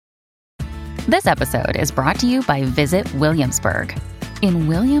This episode is brought to you by Visit Williamsburg. In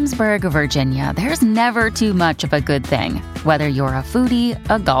Williamsburg, Virginia, there's never too much of a good thing. Whether you're a foodie,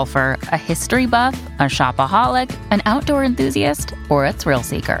 a golfer, a history buff, a shopaholic, an outdoor enthusiast, or a thrill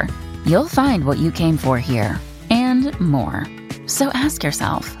seeker, you'll find what you came for here and more. So ask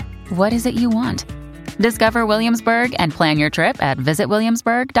yourself, what is it you want? Discover Williamsburg and plan your trip at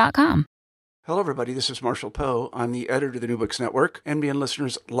visitwilliamsburg.com. Hello, everybody. This is Marshall Poe. I'm the editor of the New Books Network. NBN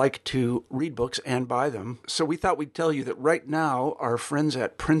listeners like to read books and buy them. So we thought we'd tell you that right now, our friends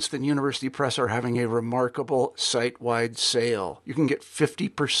at Princeton University Press are having a remarkable site-wide sale. You can get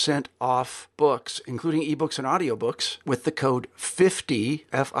 50% off books, including ebooks and audiobooks, with the code 50,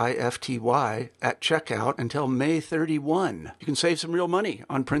 F-I-F-T-Y, at checkout until May 31. You can save some real money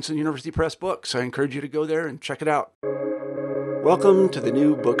on Princeton University Press books. I encourage you to go there and check it out. Welcome to the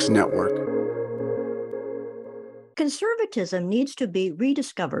New Books Network. Conservatism needs to be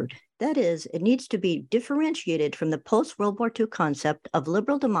rediscovered. That is, it needs to be differentiated from the post-World War II concept of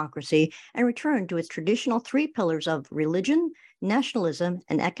liberal democracy and returned to its traditional three pillars of religion, nationalism,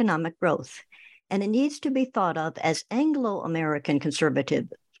 and economic growth. And it needs to be thought of as Anglo-American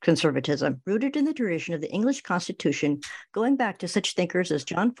conservatism, rooted in the tradition of the English Constitution, going back to such thinkers as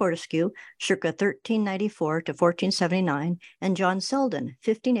John Fortescue, circa 1394 to 1479, and John Selden,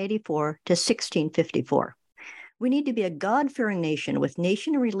 1584 to 1654. We need to be a God-fearing nation with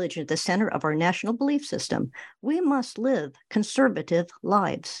nation and religion at the center of our national belief system. We must live conservative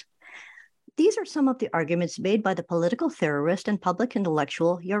lives. These are some of the arguments made by the political theorist and public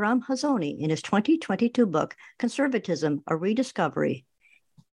intellectual Yoram Hazony in his 2022 book, Conservatism, A Rediscovery.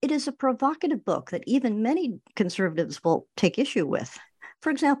 It is a provocative book that even many conservatives will take issue with. For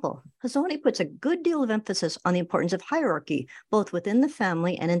example, Hazony puts a good deal of emphasis on the importance of hierarchy, both within the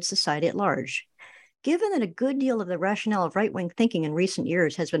family and in society at large. Given that a good deal of the rationale of right-wing thinking in recent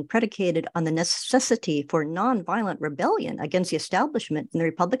years has been predicated on the necessity for nonviolent rebellion against the establishment in the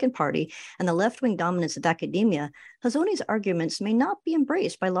Republican Party and the left-wing dominance of academia, Hazony's arguments may not be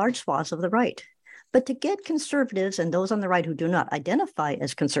embraced by large swaths of the right. But to get conservatives and those on the right who do not identify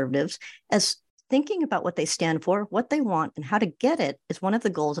as conservatives as thinking about what they stand for, what they want, and how to get it is one of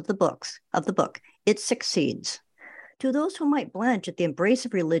the goals of the book. It succeeds. To those who might blanch at the embrace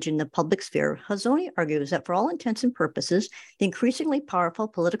of religion in the public sphere, Hazony argues that for all intents and purposes, the increasingly powerful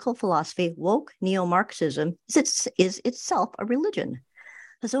political philosophy woke neo-Marxism is itself a religion.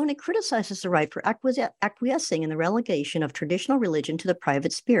 Hazony criticizes the right for acquiescing in the relegation of traditional religion to the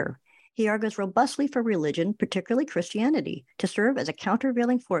private sphere. He argues robustly for religion, particularly Christianity, to serve as a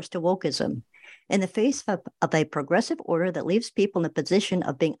countervailing force to wokeism. In the face of a progressive order that leaves people in the position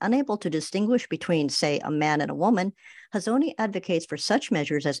of being unable to distinguish between, say, a man and a woman, Hazony advocates for such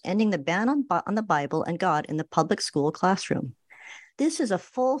measures as ending the ban on the Bible and God in the public school classroom. This is a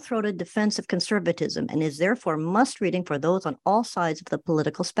full-throated defense of conservatism and is therefore must-reading for those on all sides of the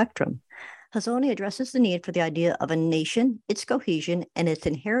political spectrum. Hazony addresses the need for the idea of a nation, its cohesion, and its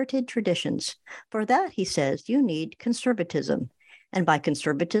inherited traditions. For that, he says, you need conservatism. And by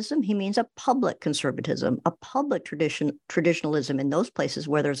conservatism, he means a public conservatism, a public traditionalism in those places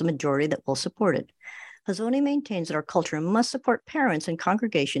where there's a majority that will support it. Hazony maintains that our culture must support parents and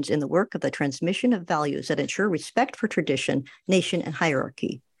congregations in the work of the transmission of values that ensure respect for tradition, nation, and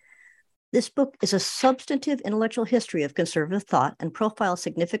hierarchy. This book is a substantive intellectual history of conservative thought and profiles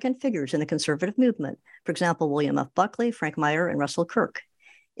significant figures in the conservative movement, for example, William F. Buckley, Frank Meyer, and Russell Kirk.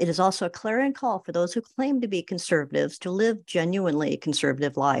 It is also a clarion call for those who claim to be conservatives to live genuinely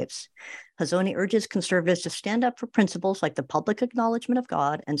conservative lives. Hazony urges conservatives to stand up for principles like the public acknowledgement of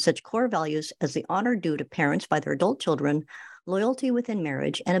God and such core values as the honor due to parents by their adult children, loyalty within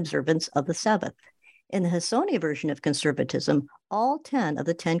marriage, and observance of the Sabbath. In the Hazony version of conservatism, all 10 of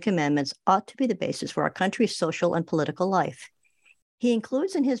the 10 commandments ought to be the basis for our country's social and political life. He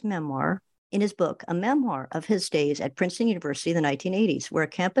includes in his book, a memoir of his days at Princeton University in the 1980s, where a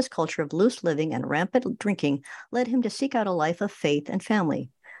campus culture of loose living and rampant drinking led him to seek out a life of faith and family.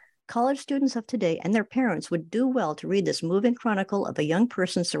 College students of today and their parents would do well to read this moving chronicle of a young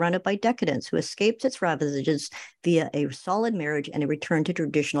person surrounded by decadence who escapes its ravages via a solid marriage and a return to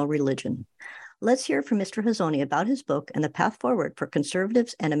traditional religion. Let's hear from Mr. Hazony about his book and the path forward for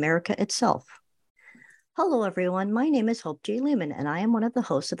conservatives and America itself. Hello, everyone. My name is Hope J. Lehman, and I am one of the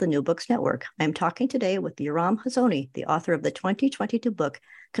hosts of the New Books Network. I am talking today with Yoram Hazony, the author of the 2022 book,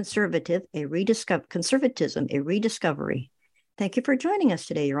 Conservatism, a Rediscovery. Thank you for joining us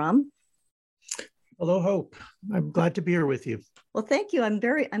today, Yoram. Hello, Hope. I'm glad to be here with you. Well, thank you. I'm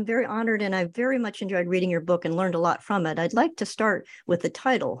very honored, and I very much enjoyed reading your book and learned a lot from it. I'd like to start with the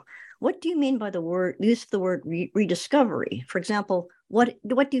title. What do you mean by the use of the word rediscovery? For example, What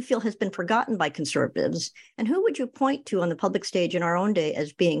do you feel has been forgotten by conservatives? And who would you point to on the public stage in our own day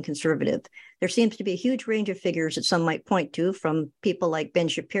as being conservative? There seems to be a huge range of figures that some might point to, from people like Ben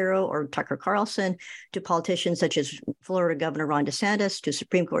Shapiro or Tucker Carlson to politicians such as Florida Governor Ron DeSantis to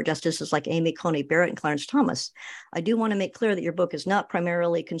Supreme Court justices like Amy Coney Barrett and Clarence Thomas. I do want to make clear that your book is not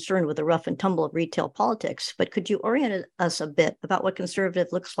primarily concerned with the rough and tumble of retail politics, but could you orient us a bit about what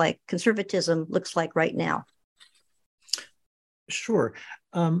conservatism looks like right now? Sure.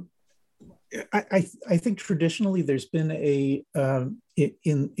 I think traditionally there's been in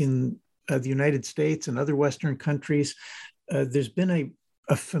the United States and other Western countries, there's been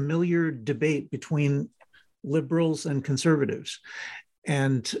a familiar debate between liberals and conservatives.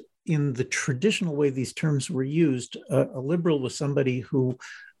 And in the traditional way these terms were used, a liberal was somebody who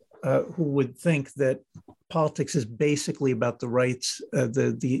would think that politics is basically about the rights,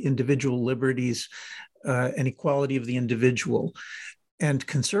 the individual liberties, and equality of the individual. And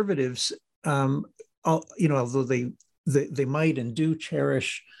conservatives, although they might and do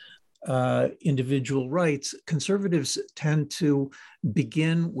cherish individual rights, conservatives tend to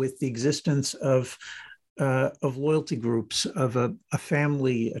begin with the existence of loyalty groups, of a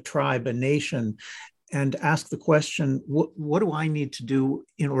family, a tribe, a nation, and ask the question, what do I need to do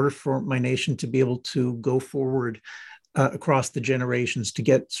in order for my nation to be able to go forward across the generations, to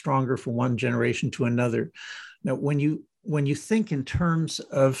get stronger from one generation to another? Now, when you think in terms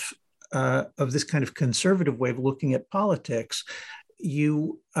of this kind of conservative way of looking at politics,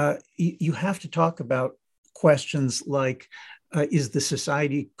 you have to talk about questions like, is the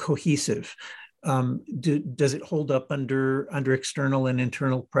society cohesive? Does it hold up under external and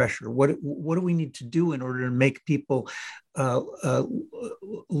internal pressure? What do we need to do in order to make people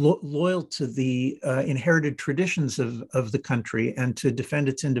loyal to the inherited traditions of the country and to defend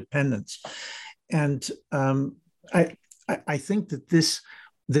its independence? And I think that this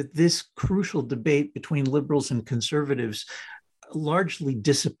crucial debate between liberals and conservatives largely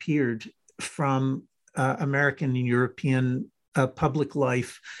disappeared from American and European public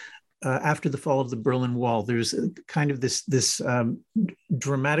life after the fall of the Berlin Wall. There's kind of this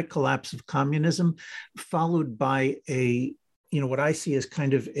dramatic collapse of communism, followed by what I see as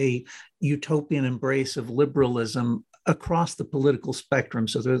kind of a utopian embrace of liberalism across the political spectrum.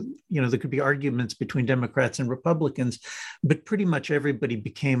 So there could be arguments between Democrats and Republicans, but pretty much everybody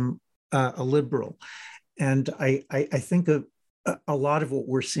became a liberal. And I think a lot of what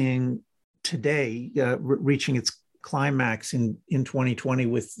we're seeing today, reaching its climax in 2020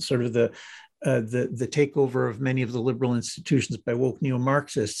 with sort of the takeover of many of the liberal institutions by woke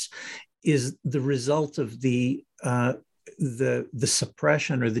neo-Marxists, is the result of the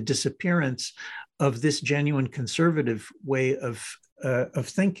suppression or the disappearance of this genuine conservative way of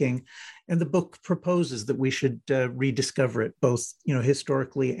thinking. And the book proposes that we should rediscover it, both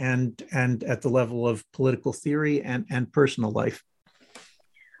historically and at the level of political theory and personal life.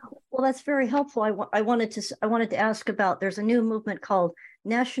 Well, that's very helpful. I wanted to ask about, there's a new movement called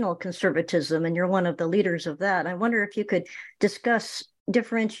National Conservatism, and you're one of the leaders of that. I wonder if you could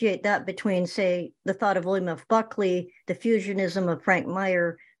differentiate that between, say, the thought of William F. Buckley, the fusionism of Frank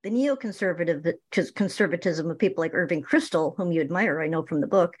Meyer, the neoconservatism of people like Irving Kristol, whom you admire, I know from the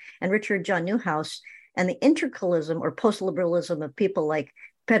book, and Richard John Neuhaus, and the intercalism or post-liberalism of people like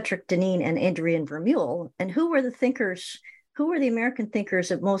Patrick Deneen and Adrian Vermeule. And who were the American thinkers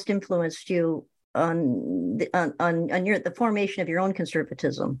that most influenced you on the formation of your own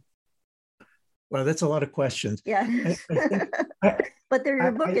conservatism? Well, that's a lot of questions. Yeah. But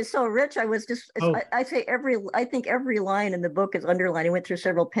your book is so rich. I think every line in the book is underlined. I went through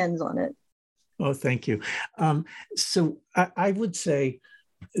several pens on it. Oh, thank you. So I would say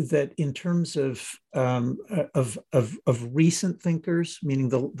that in terms of recent thinkers, meaning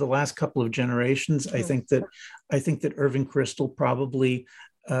the last couple of generations, I think that Irving Kristol probably,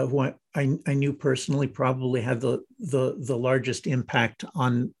 who I knew personally, probably had the largest impact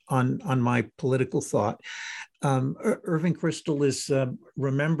on my political thought. Irving Kristol is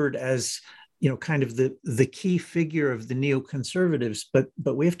remembered as kind of the key figure of the neoconservatives,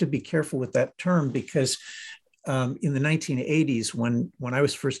 but we have to be careful with that term, because in the 1980s, when I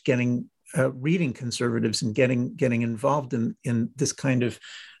was first reading conservatives and getting involved in this kind of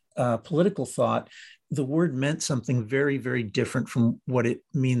political thought, the word meant something very, very different from what it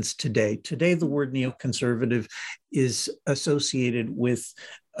means today. Today, the word neoconservative is associated with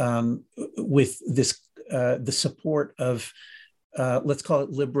this the support of let's call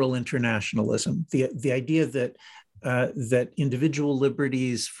it liberal internationalism, the idea that individual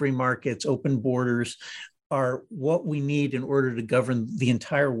liberties, free markets, open borders are what we need in order to govern the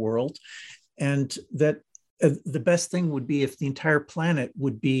entire world, and that the best thing would be if the entire planet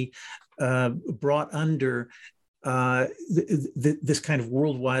would be brought under this kind of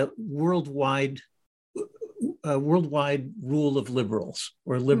worldwide rule of liberals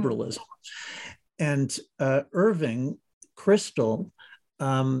or liberalism. And Irving Kristol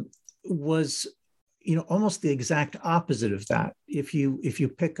was, almost the exact opposite of that. If you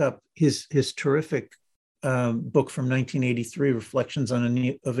pick up his terrific book from 1983, Reflections on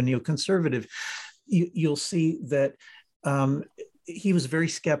of a Neoconservative, you'll see that he was very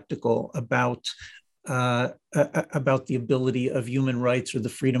skeptical about the ability of human rights or the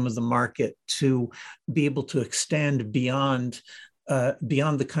freedom of the market to be able to extend beyond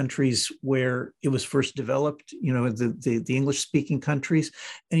the countries where it was first developed, the English-speaking countries.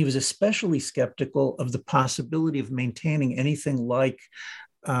 And he was especially skeptical of the possibility of maintaining anything like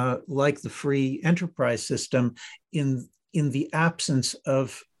the free enterprise system in the absence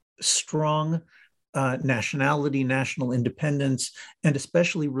of strong nationality, national independence, and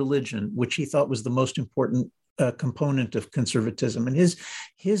especially religion, which he thought was the most important component of conservatism. And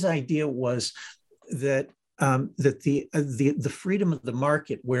his idea was that the freedom of the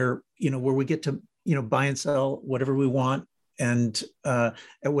market, where we get to buy and sell whatever we want, and at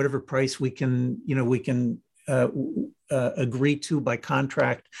whatever price we can agree to by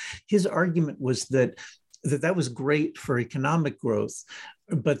contract. His argument was that was great for economic growth,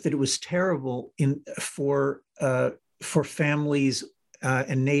 but that it was terrible for families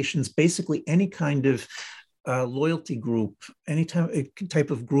and nations. Basically, any kind of loyalty group, any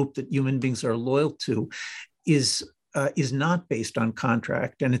type of group that human beings are loyal to, is not based on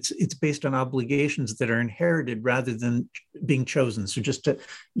contract, and it's based on obligations that are inherited rather than being chosen. So just to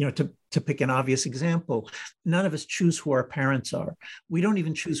pick an obvious example, none of us choose who our parents are. We don't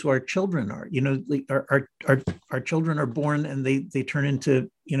even choose who our children are. Our children are born and they turn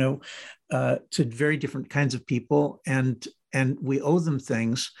into to very different kinds of people, and we owe them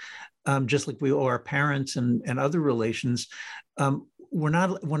things, just like we owe our parents and other relations. We're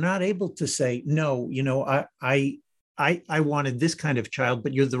not able to say no. I wanted this kind of child,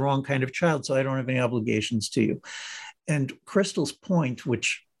 but you're the wrong kind of child, so I don't have any obligations to you. And Kristol's point,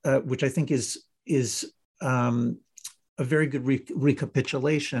 which I think is a very good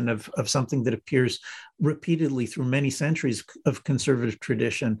recapitulation of something that appears repeatedly through many centuries of conservative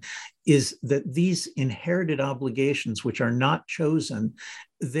tradition, is that these inherited obligations, which are not chosen,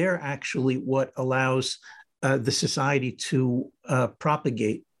 they're actually what allows the society to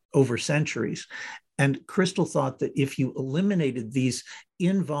propagate over centuries. And Kristol thought that if you eliminated these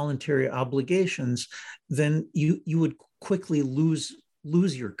involuntary obligations, then you would quickly lose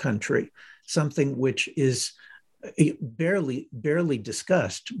your country, something which is barely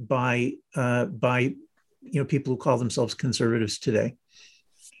discussed by people who call themselves conservatives today.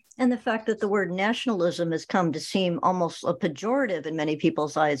 And the fact that the word nationalism has come to seem almost a pejorative in many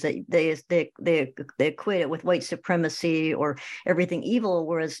people's eyes, that they equate it with white supremacy or everything evil,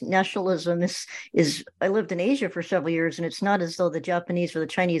 whereas nationalism is. I lived in Asia for several years, and it's not as though the Japanese or the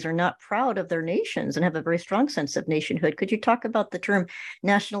Chinese are not proud of their nations and have a very strong sense of nationhood. Could you talk about the term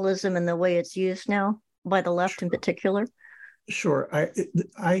nationalism and the way it's used now by the left in particular? Sure.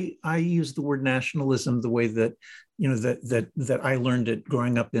 I use the word nationalism the way that that I learned it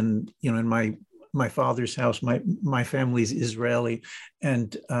growing up in my father's house. My family's Israeli,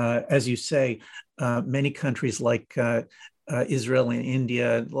 and as you say, many countries like Israel and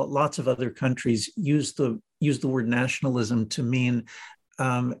India, lots of other countries use the word nationalism to mean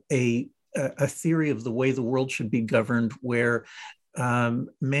a theory of the way the world should be governed, where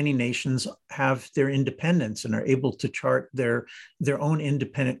many nations have their independence and are able to chart their own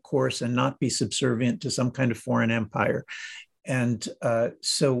independent course and not be subservient to some kind of foreign empire. And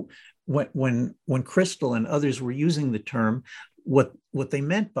so when Kristol and others were using the term, what they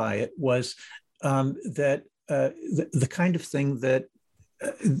meant by it was that the kind of thing that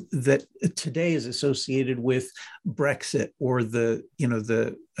today is associated with Brexit or the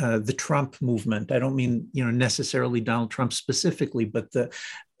Trump movement. I don't mean necessarily Donald Trump specifically, but the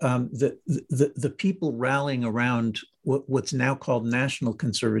people rallying around what's now called national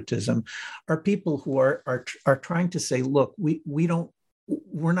conservatism are people who are trying to say, look,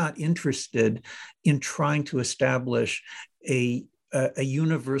 we're not interested in trying to establish a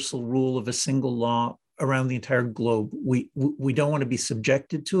universal rule of a single law around the entire globe. We don't want to be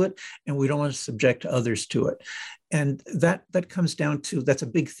subjected to it, and we don't want to subject others to it. And that comes down to, that's a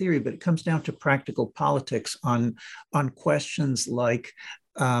big theory, but it comes down to practical politics on questions like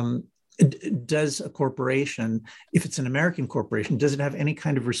does a corporation, if it's an American corporation, does it have any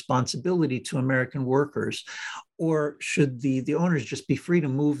kind of responsibility to American workers? Or should the owners just be free to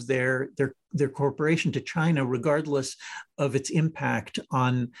move their corporation to China, regardless of its impact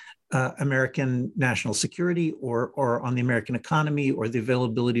on American national security or on the American economy or the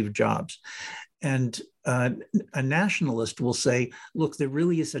availability of jobs? And a nationalist will say, look, there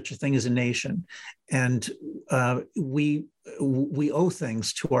really is such a thing as a nation, and we owe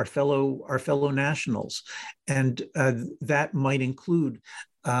things to our fellow nationals, and that might include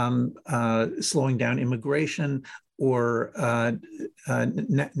slowing down immigration or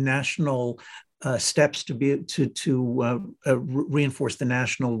national steps to reinforce the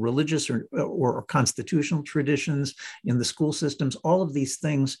national religious or constitutional traditions in the school systems. All of these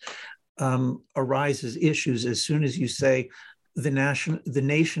things arise as issues as soon as you say the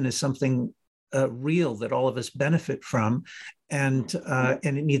nation is something real that all of us benefit from, and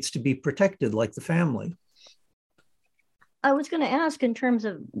it needs to be protected like the family. I was going to ask, in terms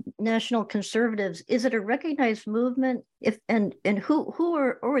of national conservatives, is it a recognized movement? And who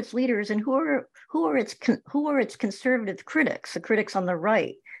are its leaders, and who are its conservative critics, the critics on the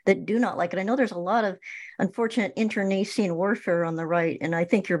right that do not like it? I know there's a lot of unfortunate internecine warfare on the right, and I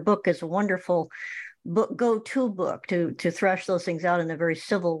think your book is a wonderful go-to book to thrash those things out in a very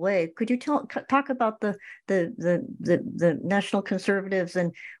civil way. Could you talk about the national conservatives,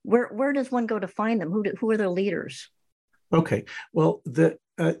 and where does one go to find them? Who are their leaders? Okay, well, it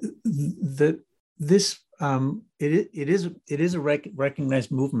is a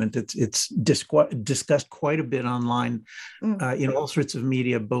recognized movement. It's discussed quite a bit online, in all sorts of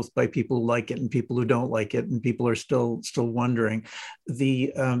media, both by people who like it and people who don't like it, and people are still wondering.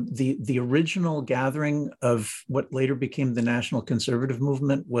 The original gathering of what later became the National Conservative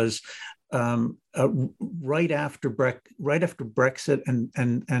Movement was right after Brexit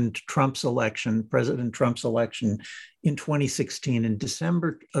and Trump's election, President Trump's election in 2016. In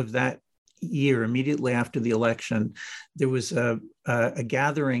December of that year, immediately after the election, there was a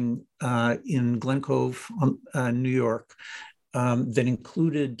gathering in Glen Cove, New York, that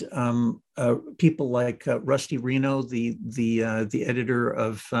included people like Rusty Reno, the editor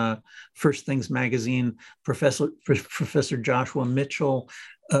of First Things magazine, Professor Joshua Mitchell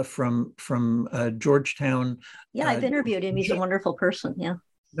from Georgetown. Yeah, I've interviewed him. He's a wonderful person. Yeah.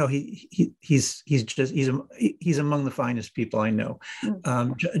 No, he's among the finest people I know.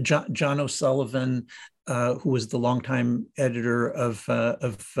 John O'Sullivan, who was the longtime editor of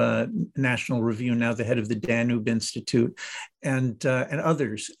National Review, now the head of the Danube Institute, and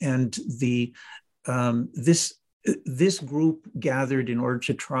others. And this group gathered in order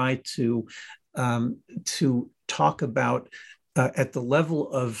to try to talk about at the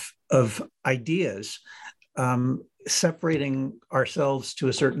level of ideas. Separating ourselves to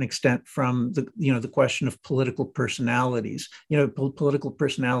a certain extent from the question of political personalities. Political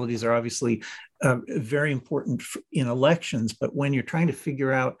personalities are obviously very important in elections, but when you're trying to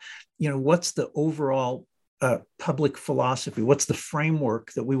figure out, what's the overall public philosophy, what's the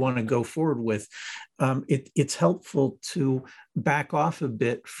framework that we want to go forward with, it's helpful to back off a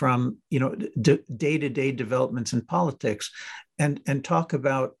bit from day-to-day developments in politics and talk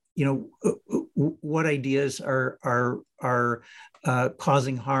about what ideas are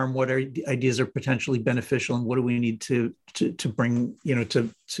causing harm, what ideas are potentially beneficial, and what do we need to bring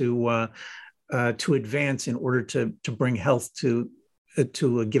to advance in order to bring health to a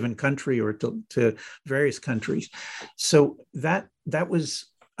given country or to various countries. So that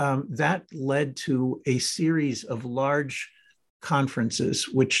led to a series of large conferences,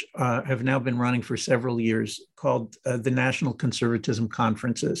 which have now been running for several years, called the National Conservatism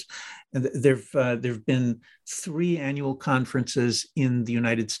Conferences. And there've been 3 annual conferences in the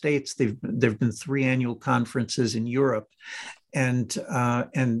United States. There've been 3 annual conferences in Europe, and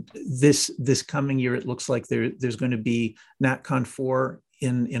this coming year, it looks like there's going to be NatCon 4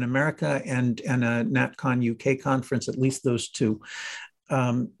 in America and a NatCon UK conference, at least those 2.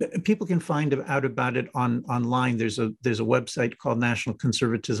 People can find out about it online. There's a website called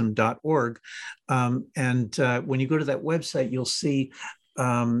nationalconservatism.org, and when you go to that website, you'll see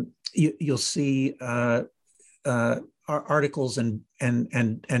articles and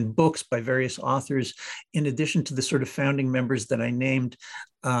books by various authors, in addition to the sort of founding members that I named.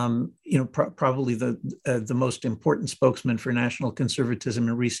 Probably the most important spokesman for national conservatism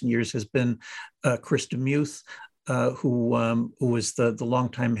in recent years has been Chris DeMuth, who was the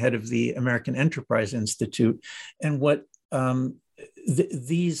longtime head of the American Enterprise Institute. And what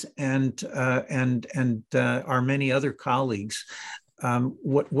these and our many other colleagues,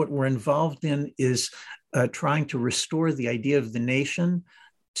 what we're involved in is trying to restore the idea of the nation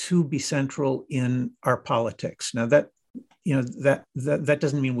to be central in our politics. Now that that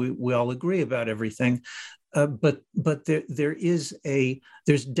doesn't mean we all agree about everything, but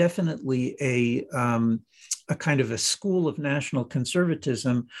there's definitely a kind of a school of national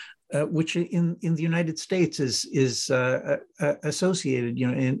conservatism, which in the United States is associated,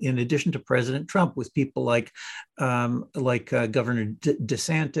 in addition to President Trump, with people like Governor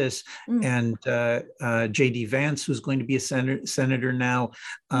DeSantis and J.D. Vance, who's going to be a senator now.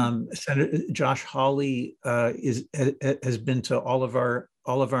 Senator Josh Hawley has been to all of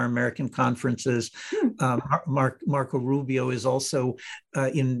our American conferences. Marco Rubio is also,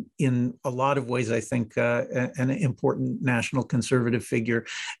 in a lot of ways, I think, an important national conservative figure,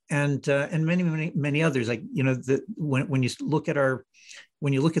 and many others. Like when you look at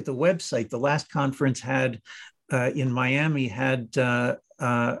the website, the last conference had in Miami had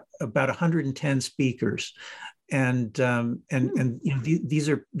about 110 speakers, and these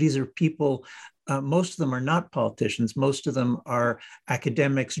are people. Most of them are not politicians. Most of them are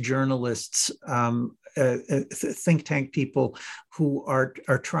academics, journalists, think tank people who are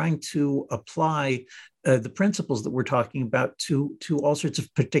trying to apply the principles that we're talking about to all sorts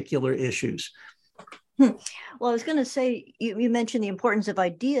of particular issues. Well, I was going to say, you mentioned the importance of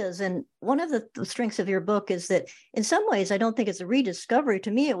ideas, and one of the strengths of your book is that in some ways, I don't think it's a rediscovery.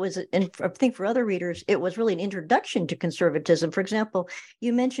 To me, it was, and I think for other readers, it was really an introduction to conservatism. For example,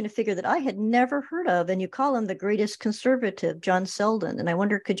 you mentioned a figure that I had never heard of, and you call him the greatest conservative, John Selden. And I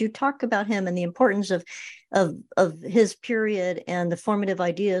wonder, could you talk about him and the importance of his period and the formative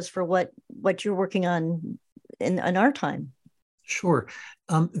ideas for what you're working on in our time? Sure.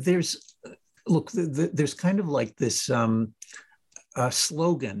 There's kind of like this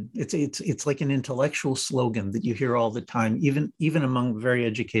slogan. It's like an intellectual slogan that you hear all the time, even among very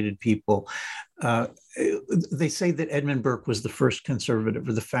educated people. They say that Edmund Burke was the first conservative,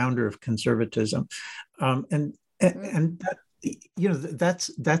 or the founder of conservatism, and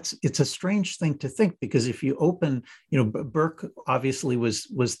that, it's a strange thing to think, because if you open, Burke obviously was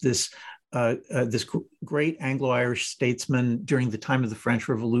this great Anglo-Irish statesman during the time of the French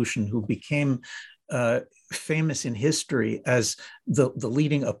Revolution, who became famous in history as the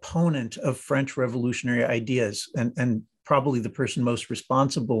leading opponent of French revolutionary ideas, and probably the person most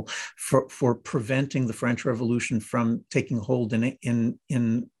responsible for preventing the French Revolution from taking hold in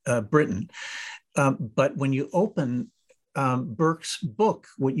Britain. But when you open Burke's book,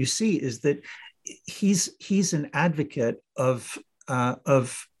 what you see is that he's an advocate of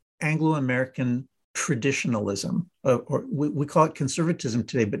Anglo-American traditionalism, or we call it conservatism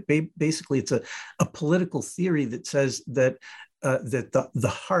today, but basically it's a political theory that says that the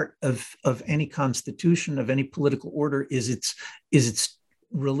heart of any constitution, of any political order, is its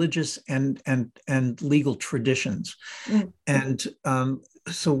religious and legal traditions. And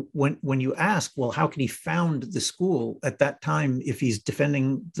so when you ask, well, how can he found the school at that time if he's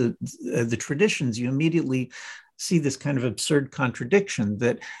defending the traditions, you immediately see this kind of absurd contradiction,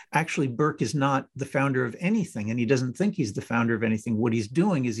 that actually Burke is not the founder of anything, and he doesn't think he's the founder of anything. What he's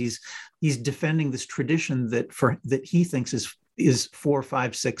doing is he's defending this tradition that he thinks is 400,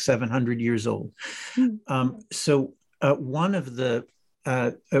 500, 600, 700 years old. So one of the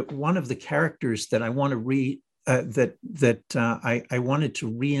characters that I want to I wanted to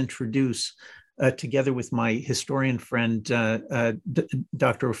reintroduce, together with my historian friend, Dr.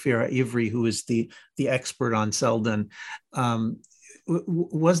 Ophira Ivry, who is the expert on Selden,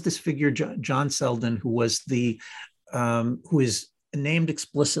 was this figure, John Selden, who is named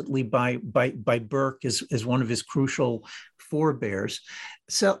explicitly by Burke as one of his crucial forebears.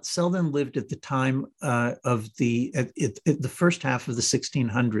 Selden lived at the time of the first half of the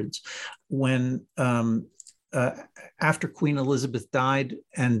 1600s, when after Queen Elizabeth died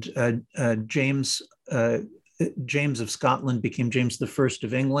and James of Scotland became James I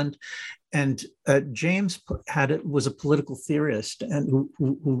of England, and James was a political theorist and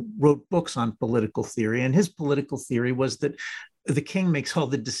who wrote books on political theory. And his political theory was that the king makes all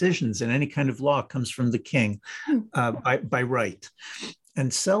the decisions, and any kind of law comes from the king by right.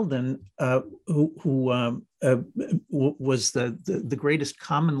 And Selden, who was the greatest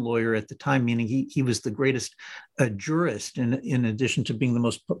common lawyer at the time, meaning he was the greatest jurist, in addition to being the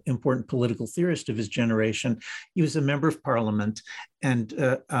most important political theorist of his generation, he was a member of Parliament, and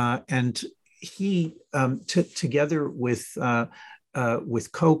he, together with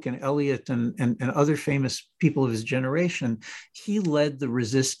Coke and Eliot and other famous people of his generation, he led the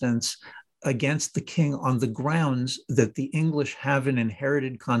resistance against the king on the grounds that the English have an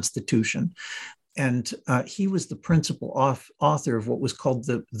inherited constitution. And he was the principal author of what was called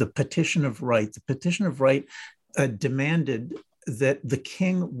the Petition of Right. The Petition of Right demanded that the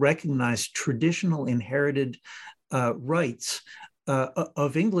king recognized traditional inherited rights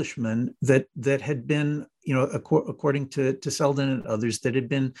of Englishmen that had been, according to Selden and others, that had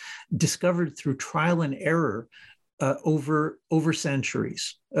been discovered through trial and error over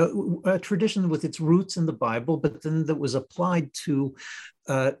centuries. A tradition with its roots in the Bible, but then that was applied to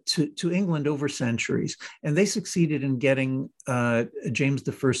England over centuries. And they succeeded in getting James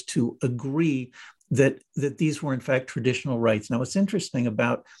I to agree that these were in fact traditional rights. Now, what's interesting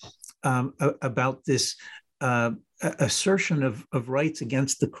about this assertion of rights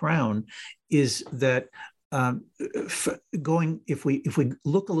against the crown is that if we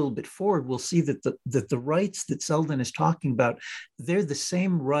look a little bit forward, we'll see that the rights that Selden is talking about, they're the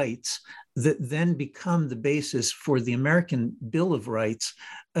same rights that then become the basis for the American Bill of Rights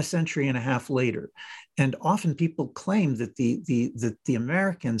a century and a half later. And often people claim that the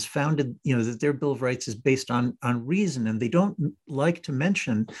Americans founded, that their Bill of Rights is based on reason, and they don't like to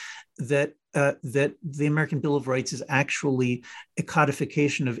mention that the American Bill of Rights is actually a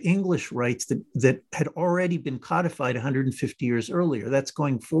codification of English rights that had already been codified 150 years earlier. That's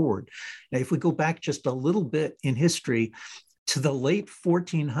going forward. Now, if we go back just a little bit in history, to the late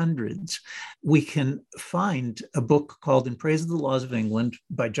 1400s, we can find a book called In Praise of the Laws of England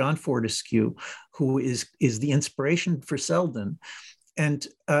by John Fortescue, who is the inspiration for Selden. And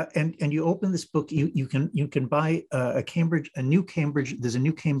you open this book, you can buy there's a new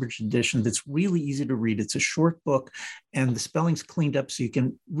Cambridge edition that's really easy to read. It's a short book, and the spelling's cleaned up so you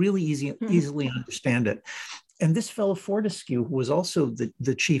can really easily understand it. And this fellow Fortescue, who was also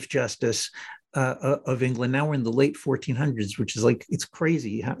the Chief Justice of England. Now we're in the late 1400s, which is like, it's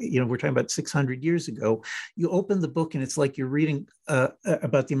crazy. We're talking about 600 years ago. You open the book and it's like you're reading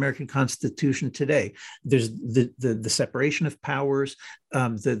about the American Constitution today. There's the separation of powers,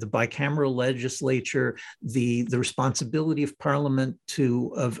 the bicameral legislature, the responsibility of Parliament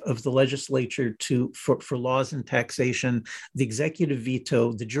of the legislature for laws and taxation, the executive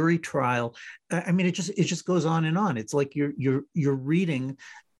veto, the jury trial. I mean, it just goes on and on. It's like you're reading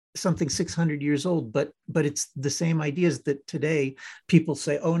something 600 years old, but it's the same ideas that today people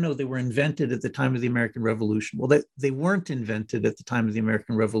say, oh no, they were invented at the time of the American Revolution. Well, they weren't invented at the time of the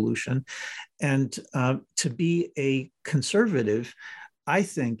American Revolution. And to be a conservative, I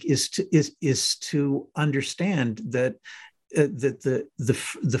think, is to understand that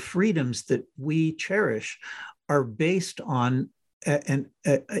the freedoms that we cherish are based on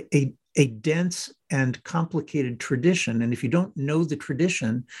a dense and complicated tradition. And if you don't know the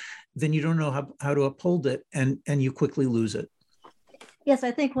tradition, then you don't know how to uphold it, and you quickly lose it. Yes,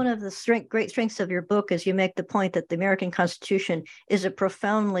 I think one of the great strengths of your book is you make the point that the American Constitution is a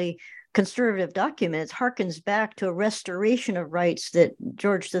profoundly conservative document. It harkens back to a restoration of rights that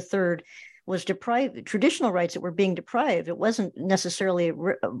George III was deprived, traditional rights that were being deprived. It wasn't necessarily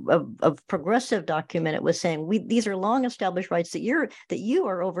a progressive document. It was saying these are long established rights that you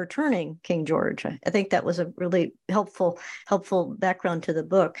are overturning, King George. I think that was a really helpful background to the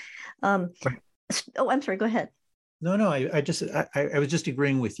book. I'm sorry. Go ahead. No. I was just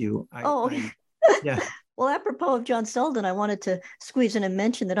agreeing with you. Okay. Yeah. Well, apropos of John Selden, I wanted to squeeze in and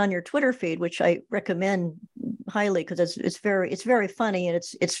mention that on your Twitter feed, which I recommend highly because it's very funny, and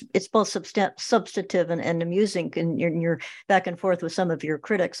it's both substantive and amusing in your back and forth with some of your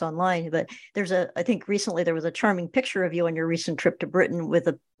critics online. But I think recently there was a charming picture of you on your recent trip to Britain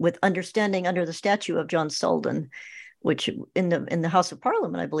with understanding under the statue of John Selden, which in the House of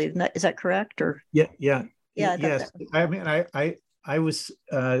Parliament, I believe. Is that correct? Or yeah. Yes. I mean, I was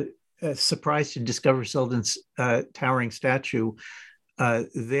surprised to discover Selden's towering statue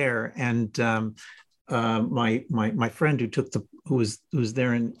there, and my friend who was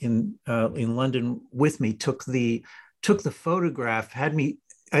there in London with me took the photograph,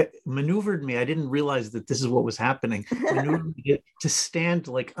 maneuvered me. I didn't realize that this is what was happening. Maneuvered me to stand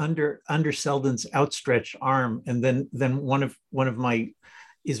like under Selden's outstretched arm, and then one of my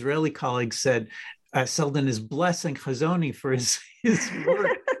Israeli colleagues said, Selden is blessing Khazoni for his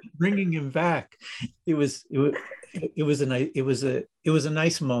work, bringing him back. It was a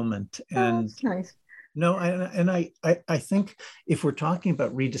nice moment, and that's nice. No, I think if we're talking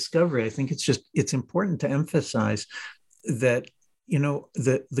about rediscovery, I think it's important to emphasize that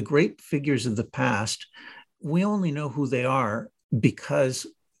the great figures of the past, we only know who they are because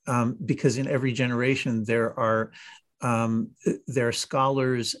in every generation there are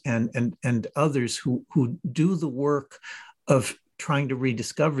scholars and others who do the work of trying to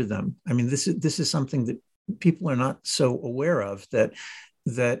rediscover them. I mean, this is something that people are not so aware of, that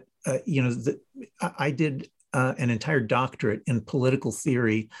I did an entire doctorate in political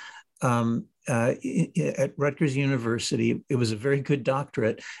theory at Rutgers University. It was a very good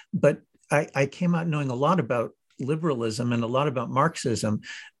doctorate, but I came out knowing a lot about liberalism and a lot about Marxism,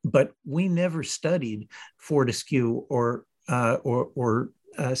 but we never studied Fortescue or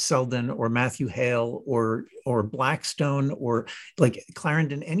Selden or Matthew Hale or Blackstone or like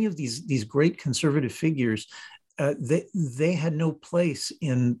Clarendon. Any of these great conservative figures, they had no place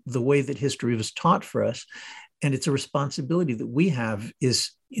in the way that history was taught for us. And it's a responsibility that we have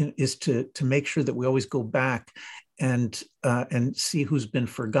is to make sure that we always go back and see who's been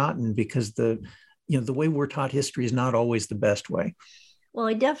forgotten, because the way we're taught history is not always the best way. Well,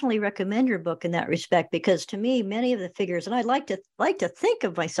 I definitely recommend your book in that respect, because to me, many of the figures, and I like to think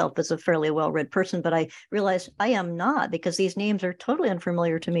of myself as a fairly well-read person, but I realize I am not, because these names are totally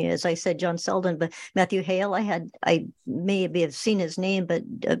unfamiliar to me. As I said, John Selden, but Matthew Hale, I may have seen his name,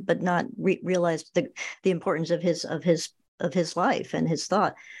 but not realized the importance of his life and his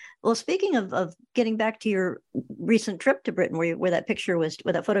thought. Well, speaking of getting back to your recent trip to Britain, where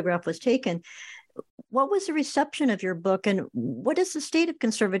that photograph was taken, what was the reception of your book, and what is the state of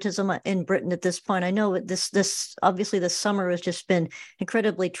conservatism in Britain at this point? I know this obviously this summer has just been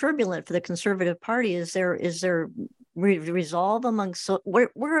incredibly turbulent for the Conservative Party. Is there resolve among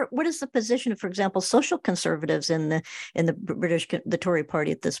what is the position of, for example, social conservatives in the Tory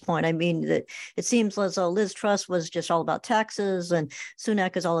Party at this point? I mean, that it seems as though Liz Truss was just all about taxes and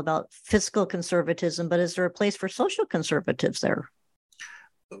Sunak is all about fiscal conservatism, but is there a place for social conservatives there?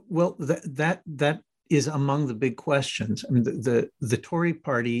 Well, that is among the big questions. I mean, the Tory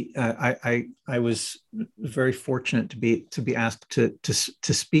Party. I was very fortunate to be asked to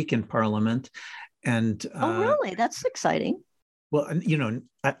speak in Parliament, and oh, really? That's exciting. Well,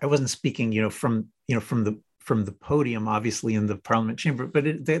 I wasn't speaking, from the podium, obviously in the Parliament chamber, but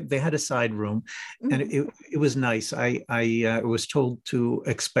they had a side room, mm-hmm. and it was nice. I was told to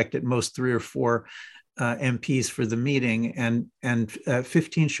expect at most 3 or 4. MPs for the meeting, and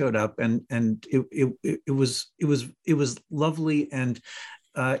 15 showed up, and it was lovely, and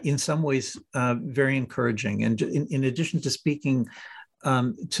in some ways very encouraging. And in addition to speaking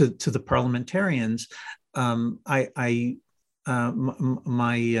to the parliamentarians, my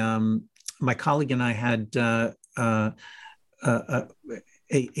colleague and I had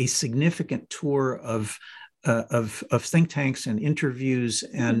a significant tour of think tanks and interviews,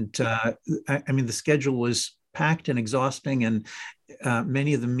 and I mean the schedule was packed and exhausting, and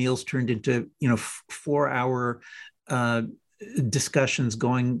many of the meals turned into 4-hour discussions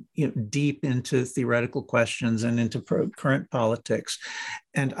going deep into theoretical questions and into current politics.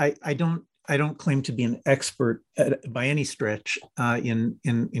 And I don't claim to be an expert by any stretch in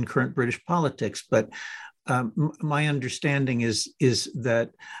current British politics, but my understanding is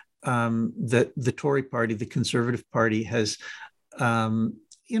that that the Tory Party, the Conservative Party, has, in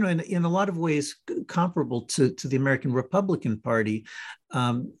a lot of ways comparable to the American Republican Party,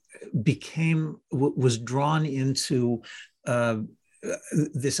 was drawn into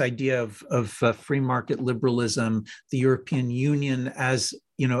this idea of free market liberalism, the European Union as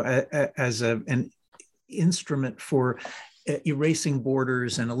an instrument for erasing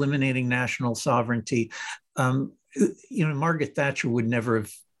borders and eliminating national sovereignty. Margaret Thatcher would never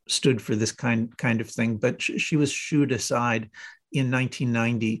have stood for this kind of thing, but she was shooed aside in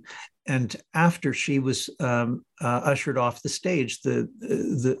 1990. And after she was ushered off the stage,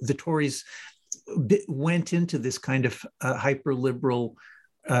 the Tories went into this kind of hyper-liberal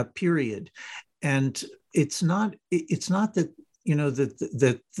period. And it's not that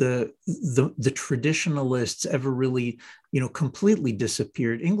the traditionalists ever really completely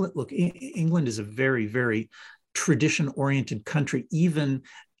disappeared. England is a very, very tradition-oriented country, even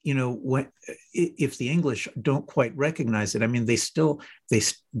if the English don't quite recognize it. I mean, they still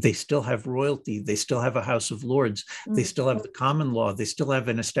have royalty, they still have a House of Lords, they still have the common law, they still have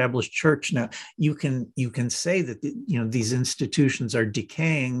an established church. Now, you can say that these institutions are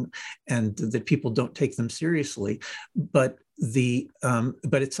decaying and that people don't take them seriously, but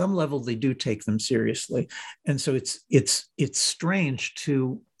at some level they do take them seriously. And so it's strange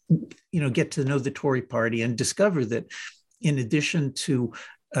to get to know the Tory Party and discover that in addition to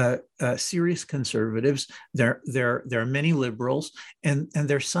serious conservatives, there are many liberals, and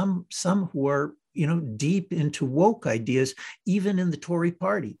there's some who are deep into woke ideas, even in the Tory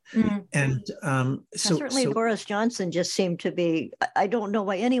Party. Mm-hmm. And certainly Boris Johnson just seemed to be, I don't know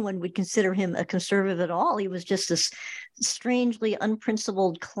why anyone would consider him a conservative at all. He was just this strangely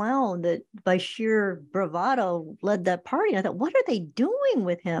unprincipled clown that by sheer bravado led that party. And I thought, what are they doing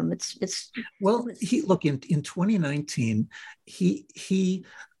with him? In 2019, he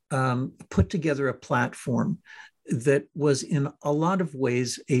put together a platform that was in a lot of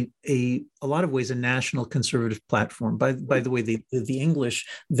ways a national conservative platform. By the way, the English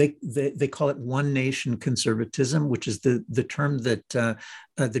they call it one nation conservatism, which is the term that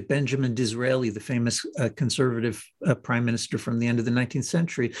that Benjamin Disraeli, the famous conservative prime minister from the end of the 19th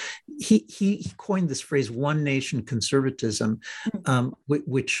century, he coined this phrase "one nation conservatism,"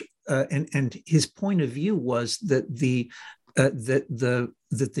 which and his point of view was that that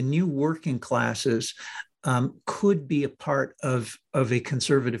the new working classes could be a part of a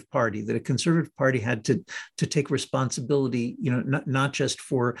conservative party, that a conservative party had to take responsibility, not just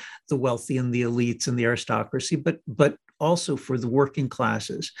for the wealthy and the elites and the aristocracy, but also for the working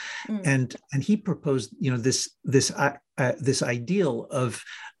classes. And he proposed, this ideal of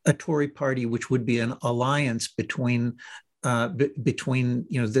a Tory party, which would be an alliance between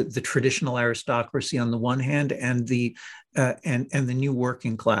the traditional aristocracy on the one hand and the new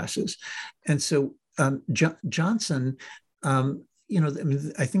working classes. And so Johnson, I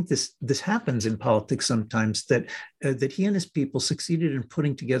think this happens in politics sometimes, that he and his people succeeded in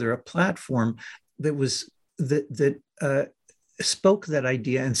putting together a platform that spoke that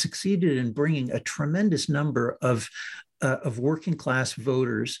idea and succeeded in bringing a tremendous number of working class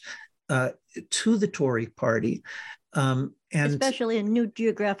voters to the Tory party. And especially in new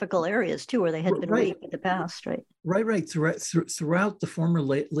geographical areas too, where they had been weak in the past, right? Right. Throughout the former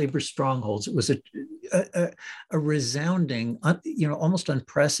labor strongholds, it was a resounding, almost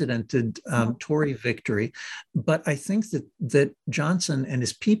unprecedented Tory victory. But I think that Johnson and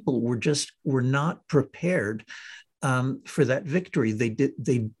his people were not prepared for that victory.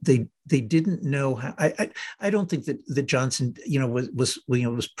 They didn't know how. I don't think that Johnson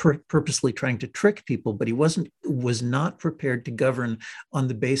was purposely trying to trick people, but he was not prepared to govern on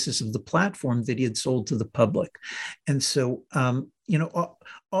the basis of the platform that he had sold to the public. And so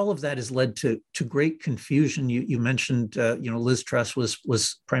all of that has led to great confusion. You mentioned Liz Truss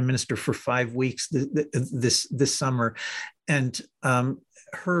was prime minister for 5 weeks this summer, and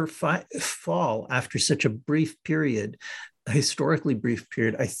her fall after such a brief period, a historically brief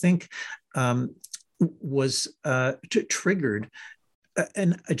period, I think was triggered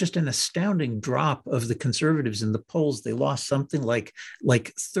just an astounding drop of the Conservatives in the polls. They lost something like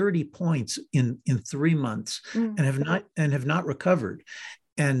 30 points in 3 months, and have not recovered.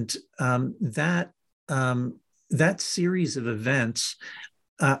 And that series of events,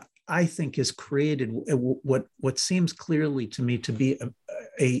 I think, has created what seems clearly to me to be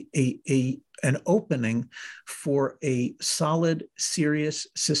an opening for a solid, serious,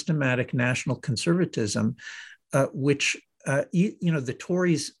 systematic national conservatism, which the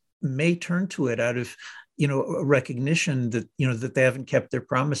Tories may turn to it out of a recognition that that they haven't kept their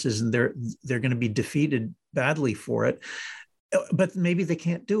promises and they're going to be defeated badly for it. But maybe they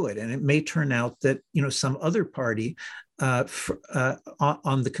can't do it, and it may turn out that some other party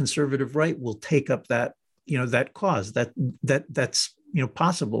on the conservative right will take up that cause. That's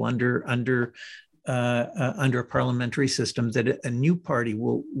possible under a parliamentary system, that a new party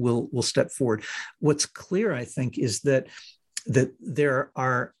will step forward. What's clear, I think, is that there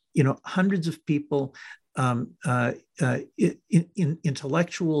are hundreds of people,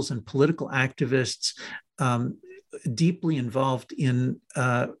 intellectuals and political activists, deeply involved in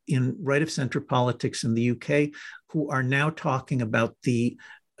right of center politics in the UK, who are now talking about the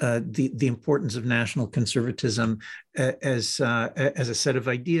importance of national conservatism as a set of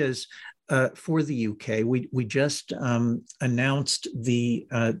ideas for the UK. We just announced the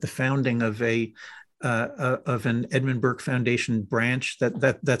founding of an Edmund Burke Foundation branch.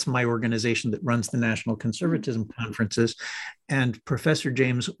 That's my organization that runs the National Conservatism Conferences, and Professor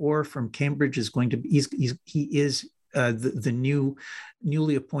James Orr from Cambridge is going to be. He is the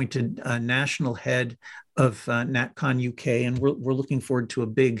newly appointed national head of NatCon UK, and we're looking forward to a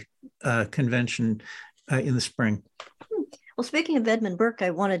big convention in the spring. Well, speaking of Edmund Burke,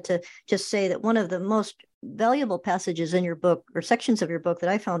 I wanted to just say that one of the most valuable passages in your book, or sections of your book, that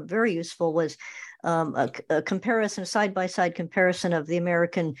I found very useful was a comparison, side-by-side comparison of the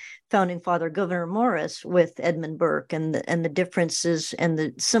American founding father Gouverneur Morris with Edmund Burke, and the differences and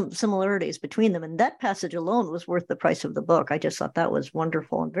the similarities between them. And that passage alone was worth the price of the book. I just thought that was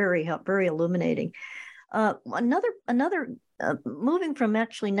wonderful and very illuminating. Another moving from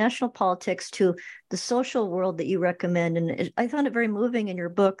actually national politics to the social world that you recommend, and I found it very moving in your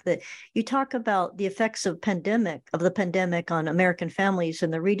book that you talk about the effects of the pandemic on American families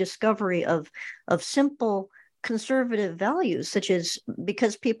and the rediscovery of simple conservative values, such as,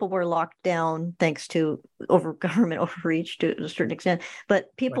 because people were locked down thanks to government overreach to a certain extent,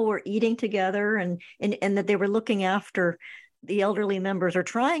 but people were eating together and that they were looking after the elderly members are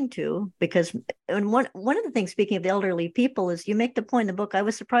trying to, because, and one of the things, speaking of the elderly people, is you make the point in the book, I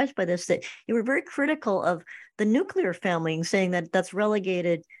was surprised by this, that you were very critical of the nuclear family, saying that that's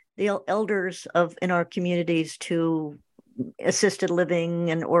relegated the elders in our communities to assisted living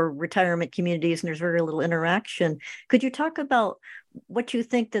and or retirement communities, and there's very little interaction. Could you talk about what you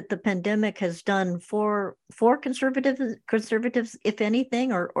think that the pandemic has done for conservatives, if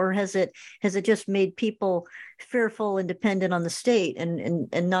anything, or has it just made people fearful and dependent on the state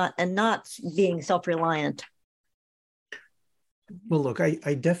and not being self-reliant? Well, look,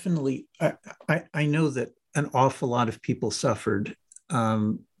 I definitely I know that an awful lot of people suffered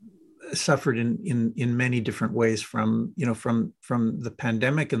in many different ways from the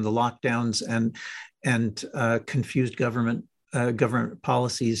pandemic and the lockdowns and confused government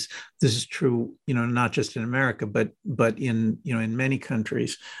policies. This is true, not just in America, but in many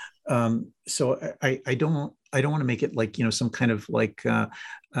countries. So I don't want to make it like some kind of like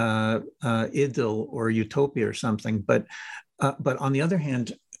idyll or utopia or something. But on the other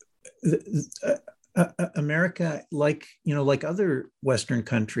hand, America, like other Western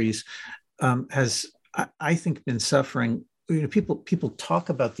countries, has, I think, been suffering. People talk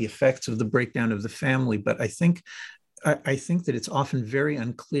about the effects of the breakdown of the family, but I think that it's often very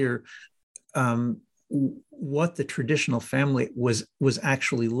unclear what the traditional family was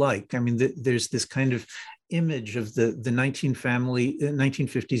actually like. I mean, there's this kind of image of the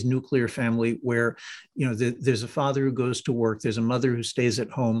 1950s nuclear family where there's a father who goes to work, there's a mother who stays at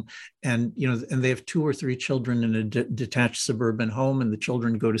home, and and they have 2 or 3 children in a detached suburban home, and the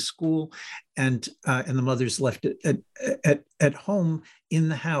children go to school, and the mother's left at home in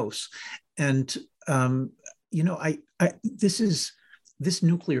the house. And this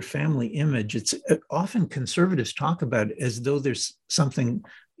nuclear family image, it's often conservatives talk about it as though there's something,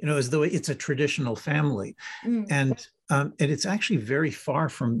 as though it's a traditional family. And it's actually very far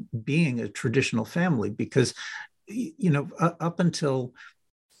from being a traditional family, because, up until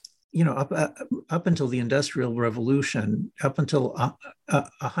the Industrial Revolution, up until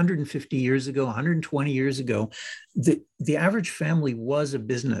 150 years ago, 120 years ago, the average family was a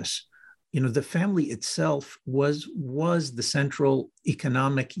business. The family itself was the central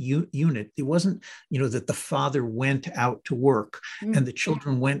economic unit. It wasn't, that the father went out to work and the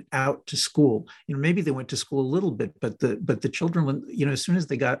children went out to school. Maybe they went to school a little bit, but the children, as soon as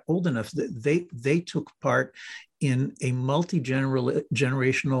they got old enough, they took part in a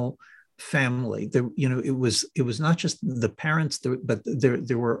multi-generational family. It was not just the parents, but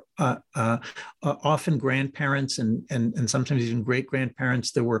there were often grandparents and sometimes even great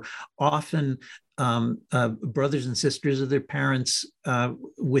grandparents. There were often brothers and sisters of their parents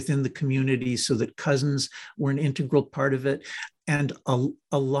within the community, so that cousins were an integral part of it. And a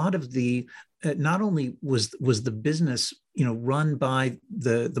lot of the not only was the business run by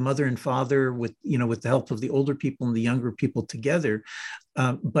the mother and father with the help of the older people and the younger people together,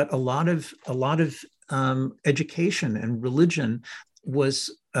 but a lot of education and religion was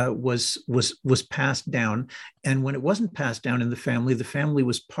passed down. And when it wasn't passed down in the family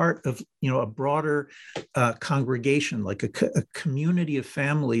was part of a broader congregation, like a community of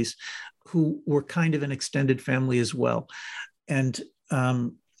families who were kind of an extended family as well. And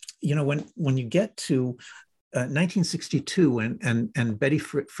when you get to 1962 and Betty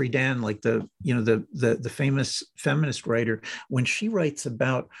Friedan, like the famous feminist writer, when she writes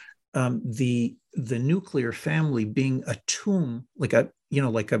about the nuclear family being a tomb, like a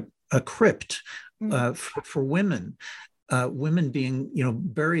crypt for women, women being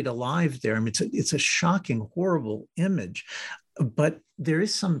buried alive there. I mean, it's a shocking, horrible image, but there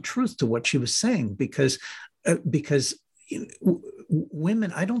is some truth to what she was saying, because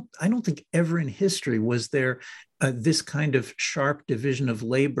women, I don't think ever in history was there this kind of sharp division of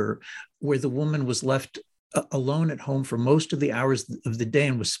labor where the woman was left alone at home for most of the hours of the day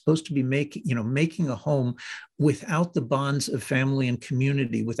and was supposed to be making a home without the bonds of family and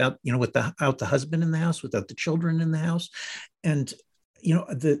community, without the husband in the house, without the children in the house. And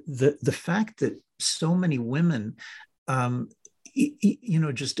the fact that so many women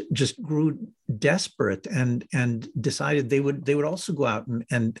just grew desperate and decided they would also go out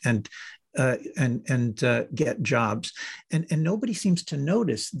and get jobs, and nobody seems to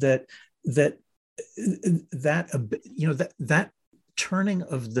notice that turning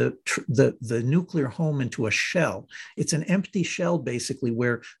of the nuclear home into a shell. It's an empty shell, basically,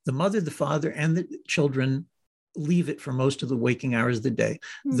 where the mother, the father, and the children leave it for most of the waking hours of the day.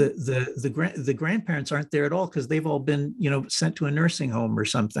 The grandparents aren't there at all, because they've all been sent to a nursing home or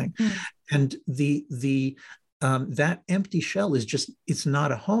something. And that empty shell is it's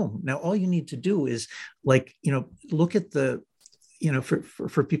not a home. Now all you need to do is look at the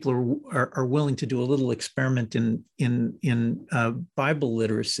for people who are willing to do a little experiment in Bible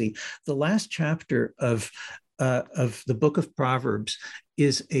literacy, the last chapter of the book of Proverbs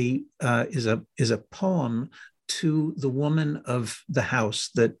is a poem to the woman of the house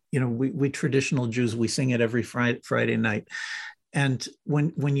that, we traditional Jews, we sing it every Friday night. And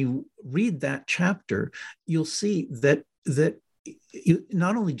when you read that chapter, you'll see that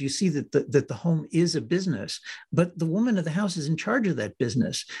not only do you see that the home is a business, but the woman of the house is in charge of that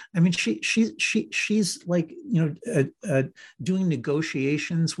business. I mean, she's like, doing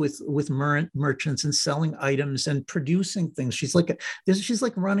negotiations with merchants and selling items and producing things. She's like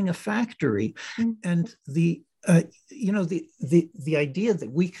running a factory. Mm-hmm. And the idea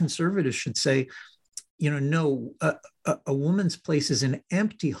that we conservatives should say, no, a woman's place is an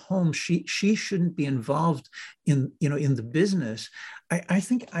empty home. She shouldn't be involved in the business. I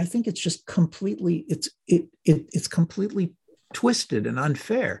think it's just completely it's completely twisted and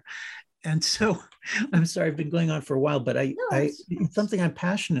unfair. And so, I'm sorry, I've been going on for a while, but it's something I'm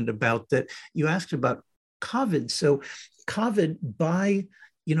passionate about. That you asked about COVID. So COVID, by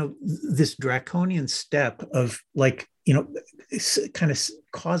this draconian step of kind of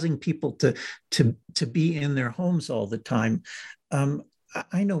causing people to be in their homes all the time.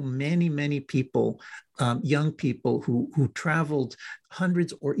 I know many people, young people who traveled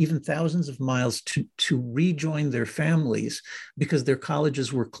hundreds or even thousands of miles to rejoin their families because their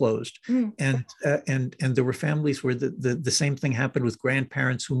colleges were closed. Mm. And there were families where the same thing happened with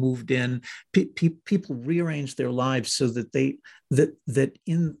grandparents who moved in. People rearranged their lives so that that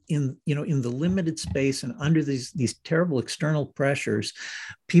in the limited space and under these terrible external pressures,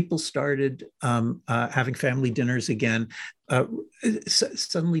 people started having family dinners again.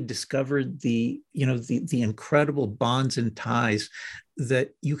 Suddenly discovered the incredible bonds and ties that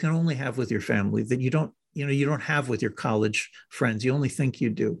you can only have with your family, that you don't have with your college friends. You only think you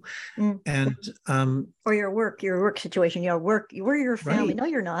do. Mm. And or your work situation. We're your family. Right. No,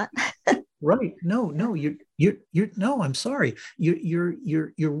 you're not. Right. No, you're no, I'm sorry. Your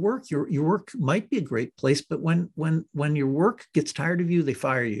work might be a great place, but when your work gets tired of you, they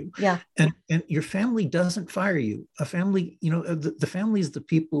fire you. Yeah. And your family doesn't fire you. A family, the family is the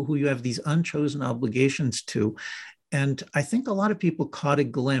people who you have these unchosen obligations to. And I think a lot of people caught a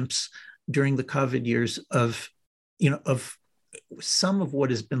glimpse during the COVID years of some of what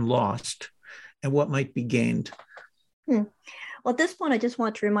has been lost and what might be gained. Hmm. Well, at this point, I just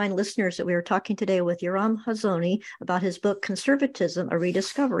want to remind listeners that we are talking today with Yoram Hazony about his book, Conservatism, A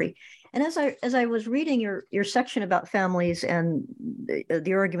Rediscovery. And as I was reading your section about families and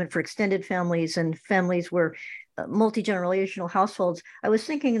the argument for extended families and families where multi-generational households, I was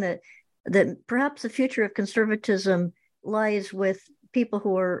thinking that perhaps the future of conservatism lies with people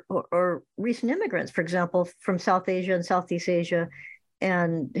who are recent immigrants, for example, from South Asia and Southeast Asia,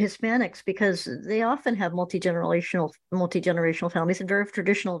 and Hispanics, because they often have multi-generational families and very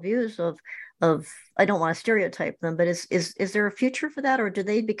traditional views of I don't want to stereotype them, but is there a future for that, or do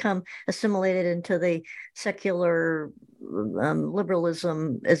they become assimilated into the secular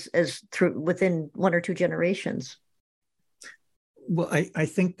liberalism as through within one or two generations? Well, I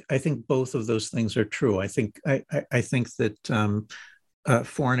think both of those things are true. I think that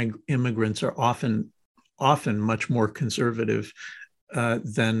foreign immigrants are often much more conservative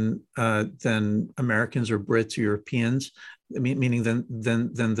than Americans or Brits or Europeans. I mean, meaning than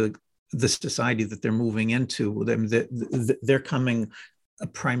the society that they're moving into. They're coming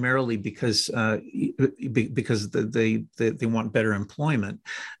primarily because they want better employment.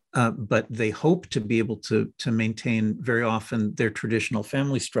 But they hope to be able to maintain very often their traditional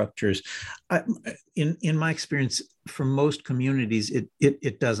family structures. In my experience, for most communities,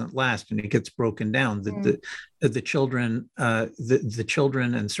 it doesn't last and it gets broken down. The children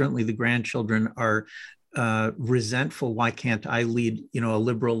and certainly the grandchildren are resentful. Why can't I lead a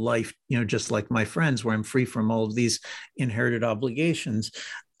liberal life just like my friends, where I'm free from all of these inherited obligations?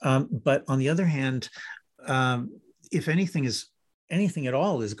 But on the other hand, if anything at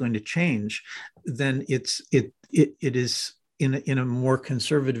all is going to change, then it is in a more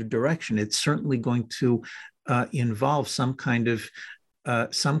conservative direction. It's certainly going to involve some kind of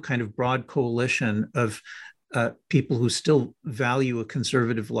broad coalition of people who still value a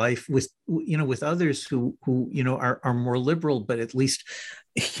conservative life with others who are more liberal, but at least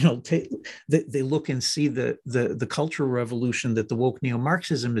they look and see the cultural revolution that the woke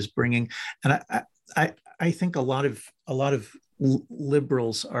neo-Marxism is bringing. And I think a lot of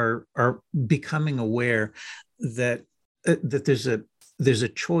liberals are becoming aware that there's a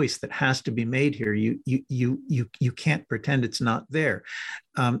choice that has to be made here. You can't pretend it's not there.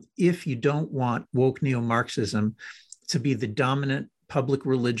 If you don't want woke neo-Marxism to be the dominant public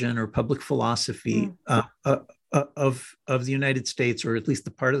religion or public philosophy of the United States, or at least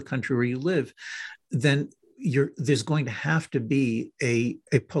the part of the country where you live, then there's going to have to be a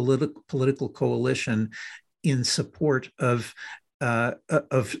political coalition in support of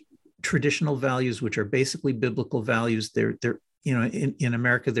traditional values, which are basically biblical values. They're in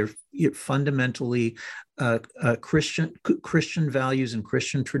America, they're fundamentally Christian values and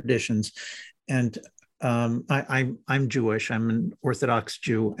Christian traditions. And I'm Jewish. I'm an Orthodox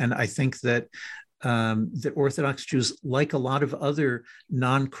Jew, and I think that that Orthodox Jews, like a lot of other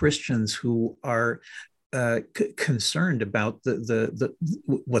non-Christians who are concerned about the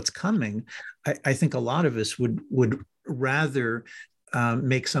what's coming, I think a lot of us would rather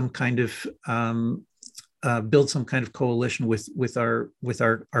make some kind of build some kind of coalition with our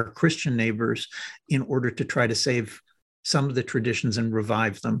Christian neighbors in order to try to save some of the traditions and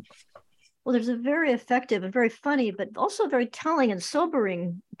revive them. Well, there's a very effective and very funny, but also very telling and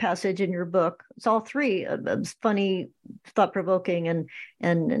sobering passage in your book. It's all three: funny, thought-provoking, and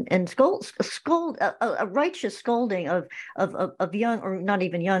a righteous scolding of young, or not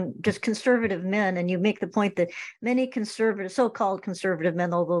even young, just conservative men. And you make the point that many conservative, so-called conservative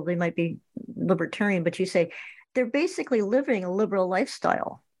men, although they might be libertarian, but you say they're basically living a liberal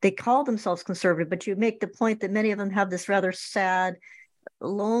lifestyle. They call themselves conservative, but you make the point that many of them have this rather sad,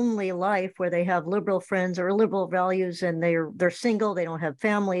 lonely life where they have liberal friends or liberal values, and they're single, they don't have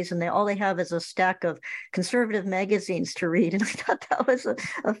families, and all they have is a stack of conservative magazines to read. And I thought that was a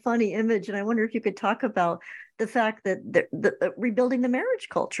funny image. And I wonder if you could talk about the fact that the rebuilding the marriage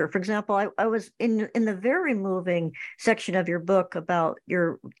culture. For example, I was in the very moving section of your book about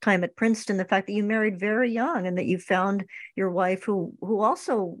your time at Princeton, the fact that you married very young and that you found your wife who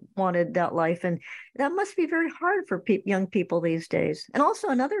also wanted that life. And that must be very hard for young people these days. And also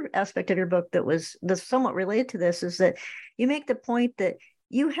another aspect of your book that was somewhat related to this is that you make the point that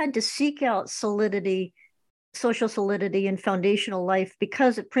you had to seek out solidity, social solidity, and foundational life,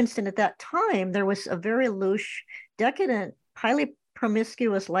 because at Princeton at that time, there was a very loose, decadent, highly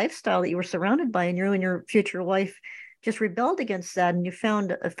promiscuous lifestyle that you were surrounded by, and you and your future wife just rebelled against that, and you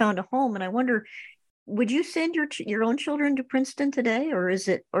found a home. And I wonder, would you send your own children to Princeton today, or is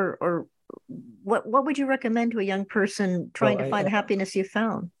it, or what would you recommend to a young person trying to find the happiness you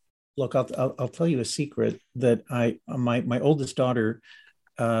found? Look, I'll tell you a secret that my oldest daughter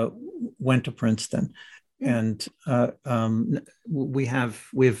went to Princeton. And we have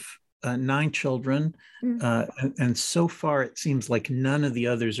 9 children, and so far it seems like none of the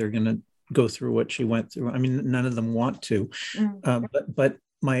others are going to go through what she went through. I mean, none of them want to, but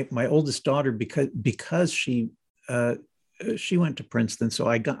my oldest daughter, because she went to Princeton, so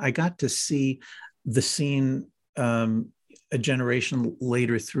I got to see the scene a generation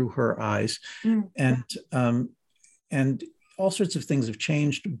later through her eyes, and all sorts of things have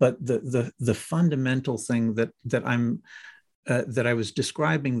changed, but the fundamental thing that I was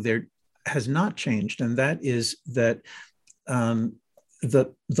describing there has not changed, and that is that the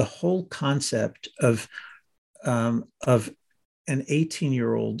whole concept of an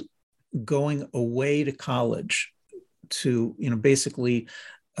 18-year-old going away to college to basically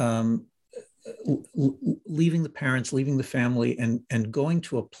leaving the parents, leaving the family, and going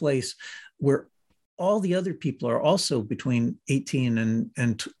to a place where all the other people are also between 18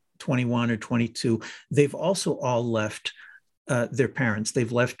 and 21 or 22. They've also all left their parents.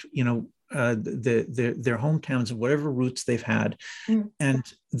 They've left, their hometowns and whatever roots they've had,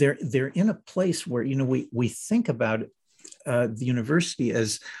 and they're in a place where we think about the university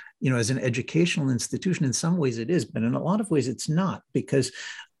as as an educational institution. In some ways it is, but in a lot of ways it's not, because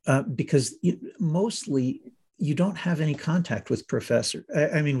mostly you don't have any contact with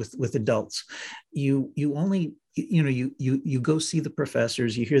with adults. You only, you go see the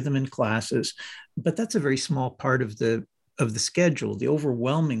professors, you hear them in classes, but that's a very small part of the schedule. The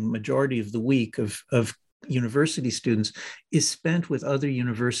overwhelming majority of the week of university students is spent with other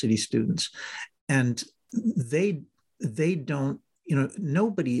university students. And they don't,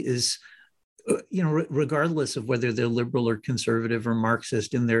 nobody is, regardless of whether they're liberal or conservative or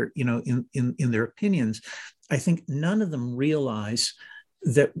Marxist in their, in their opinions, I think none of them realize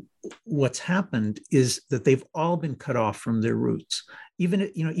that what's happened is that they've all been cut off from their roots.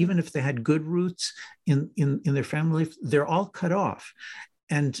 Even if they had good roots in their family life, they're all cut off.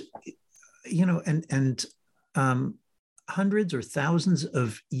 And, hundreds or thousands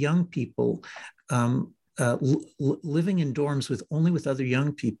of young people living in dorms with other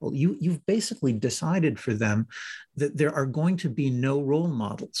young people, you've basically decided for them that there are going to be no role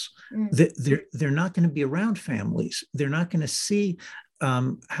models. That they're not going to be around families. They're not going to see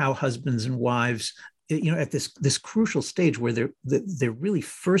how husbands and wives at this crucial stage where they're really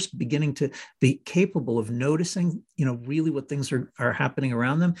first beginning to be capable of noticing, really what things are happening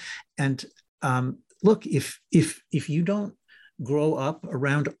around them. And look, if you don't grow up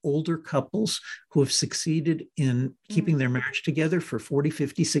around older couples who have succeeded in keeping their marriage together for 40,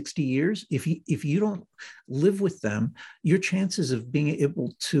 50, 60 years, if you don't live with them, your chances of being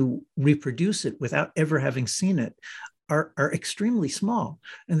able to reproduce it without ever having seen it are extremely small.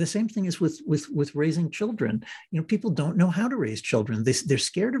 And the same thing is with raising children. People don't know how to raise children. They're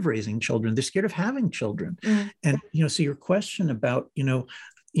scared of raising children. They're scared of having children. And so your question about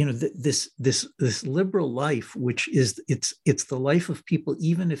this liberal life, which is it's the life of people,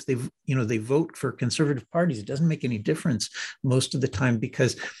 even if they vote for conservative parties, it doesn't make any difference most of the time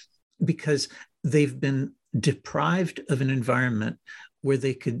because they've been deprived of an environment where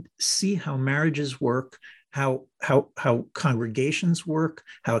they could see how marriages work, how congregations work,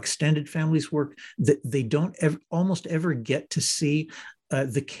 how extended families work, that they don't almost ever get to see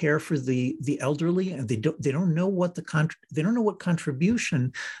the care for the elderly, and they don't know what what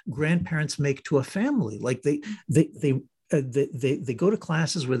contribution grandparents make to a family. Like they go to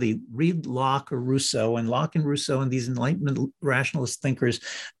classes where they read Locke or Rousseau, and Locke and Rousseau and these Enlightenment rationalist thinkers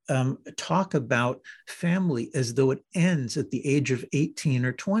talk about family as though it ends at the age of 18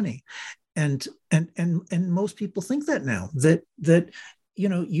 or 20. And most people think that now, that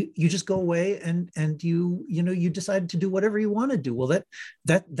you just go away and you decide to do whatever you want to do. Well,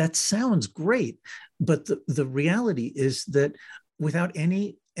 that sounds great, but the reality is that without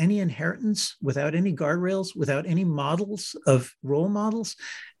any inheritance, without any guardrails, without any role models,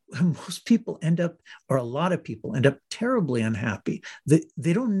 most people or a lot of people end up terribly unhappy.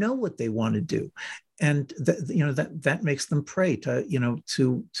 They don't know what they want to do, and that makes them prey to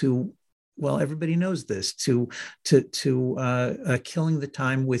well, everybody knows this, to killing the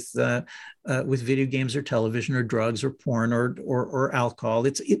time with video games or television or drugs or porn or alcohol.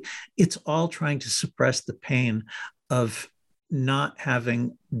 It's all trying to suppress the pain of not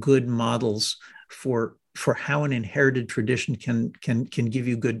having good models for how an inherited tradition can give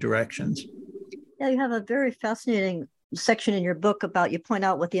you good directions. Yeah, you have a very fascinating section in your book about, you point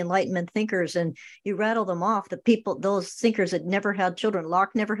out with the Enlightenment thinkers, and you rattle them off, those thinkers that never had children.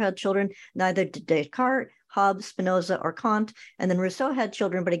 Locke never had children, neither did Descartes, Hobbes, Spinoza, or Kant. And then Rousseau had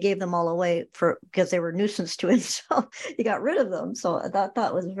children, but he gave them all away because they were a nuisance to himself. He got rid of them. So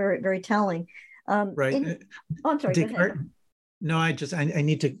that was very, very telling. Right. I'm sorry, Descartes, go ahead. No, I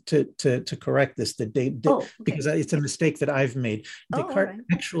need to correct this. Because it's a mistake that I've made. Descartes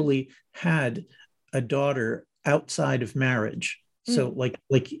actually had a daughter outside of marriage. So like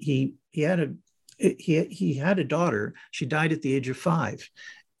he had a daughter. She died at the age of 5.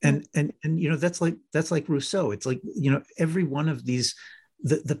 And that's like Rousseau. It's like, every one of these,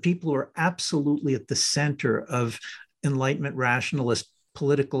 the people who are absolutely at the center of Enlightenment rationalist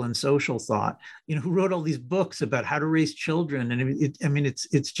political and social thought, who wrote all these books about how to raise children. And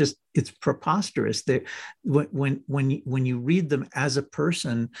it's preposterous that when you read them as a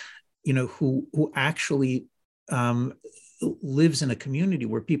person, who actually lives in a community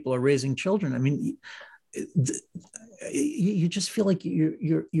where people are raising children. You just feel like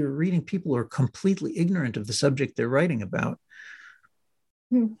you're reading people who are completely ignorant of the subject they're writing about.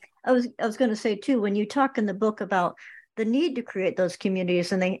 I was going to say too, when you talk in the book about the need to create those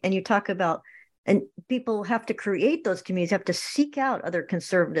communities, and you talk about, and people have to create those communities, have to seek out other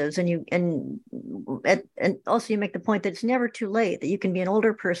conservatives, and also you make the point that it's never too late, that you can be an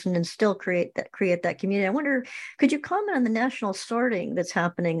older person and still create that community. I wonder, could you comment on the national sorting that's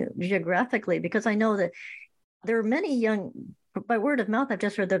happening geographically? Because I know that there are many young, by word of mouth, I've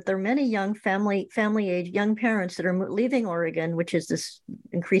just heard that there are many young family age young parents that are leaving Oregon, which is this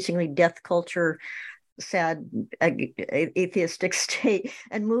increasingly death culture, sad atheistic state,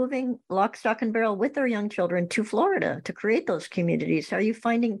 and moving lock, stock, and barrel with their young children to Florida to create those communities. Are you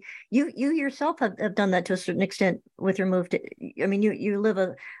finding, you yourself have done that to a certain extent with your move to, you live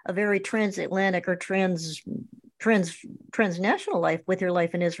a very transatlantic or transnational life with your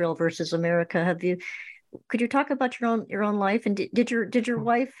life in Israel versus America. Could you talk about your own life, and did your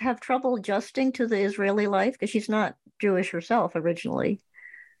wife have trouble adjusting to the Israeli life, because she's not Jewish herself originally?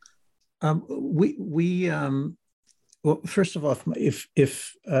 Well, first of all,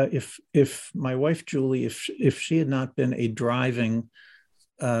 if my wife Julie, if she had not been a driving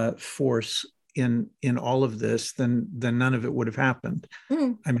force in all of this, then none of it would have happened.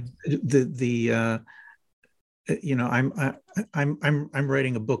 I'm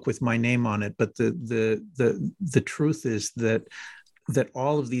writing a book with my name on it, but the truth is that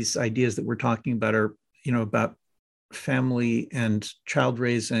all of these ideas that we're talking about are about family and child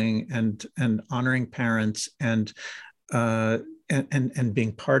raising and honoring parents and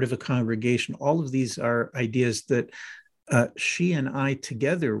being part of a congregation. All of these are ideas that she and I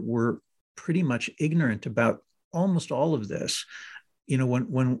together were pretty much ignorant about almost all of this,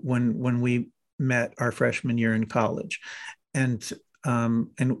 when we met our freshman year in college. And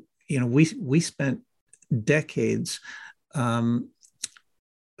we spent decades finding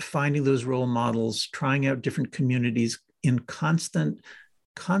those role models, trying out different communities in constant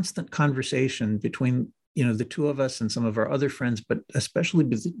conversation between the two of us and some of our other friends, but especially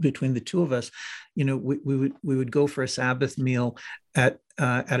between the two of us. We would go for a Sabbath meal at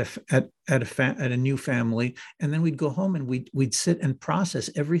a new family, and then we'd go home and we'd sit and process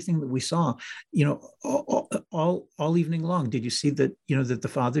everything that we saw, all evening long. Did you see that that the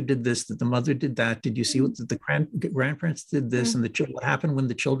father did this, that the mother did that? Did you see what the grandparents did this, and what happened when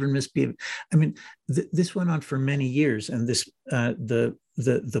the children misbehaved? I mean, this went on for many years, and this the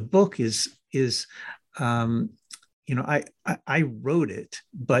book is. I wrote it,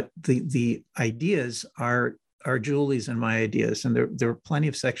 but the ideas are Julie's and my ideas. And there were plenty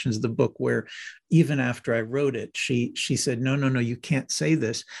of sections of the book where even after I wrote it, she said, no, you can't say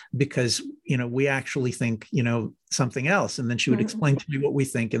this because, we actually think, something else. And then she would explain to me what we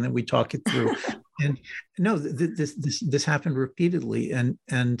think, and then we talk it through. And no, this happened repeatedly.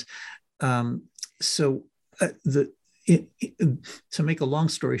 To make a long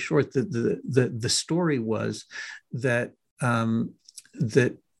story short, the story was that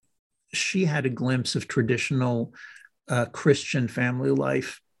that she had a glimpse of traditional Christian family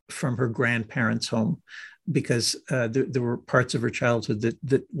life from her grandparents' home, because there were parts of her childhood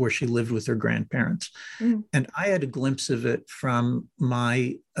that where she lived with her grandparents, and I had a glimpse of it from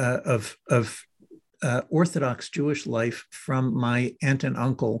my Orthodox Jewish life from my aunt and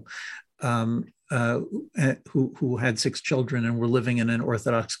uncle. Who had 6 children and were living in an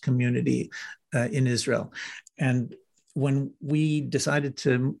Orthodox community in Israel. And when we decided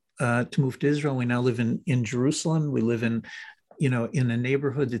to move to Israel, we now live in Jerusalem. We live in a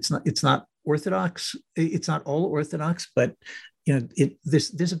neighborhood. It's not Orthodox. It's not all Orthodox, but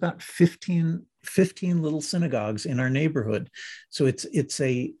there's about 15 little synagogues in our neighborhood. So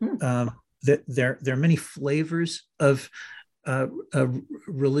there are many flavors of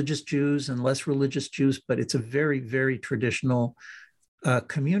religious Jews and less religious Jews, but it's a very, very traditional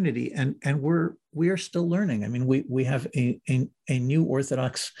community, and we are still learning. I mean, we have a new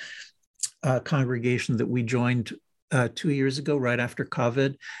Orthodox congregation that we joined 2 years ago, right after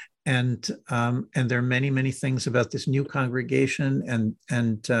COVID, and there are many things about this new congregation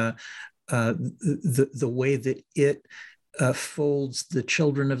and the way that it folds the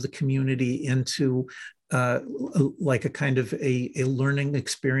children of the community into like a kind of a learning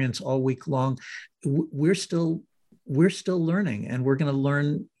experience all week long. We're still learning, and we're going to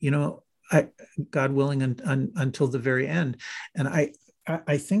learn, God willing, until the very end. And I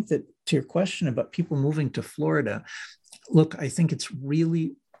think that, to your question about people moving to Florida, look, I think it's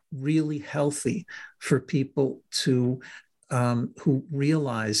really, really healthy for people to who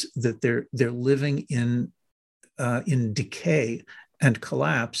realize that they're living in decay and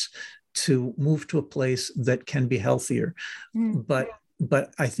collapse, to move to a place that can be healthier. But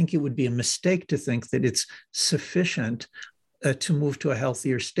I think it would be a mistake to think that it's sufficient to move to a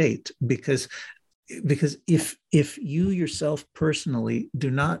healthier state, because if you yourself personally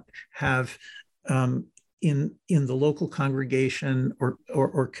do not have in the local congregation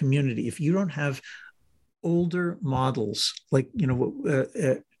or community, if you don't have older models, like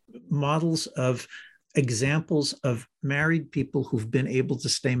models of examples of married people who've been able to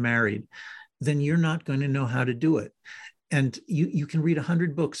stay married, then you're not going to know how to do it. And you can read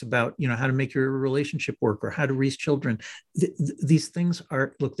 100 books about how to make your relationship work or how to raise children. These things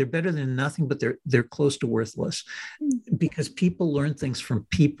are, look, they're better than nothing, but they're close to worthless, because people learn things from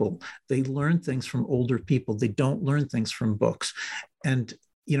people. They learn things from older people. They don't learn things from books. And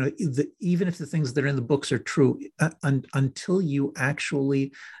even if the things that are in the books are true, until you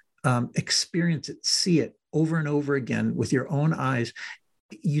actually experience it, see it over and over again with your own eyes,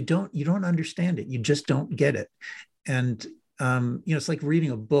 you don't understand it. You just don't get it. And it's like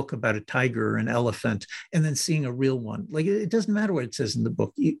reading a book about a tiger or an elephant and then seeing a real one. Like, it doesn't matter what it says in the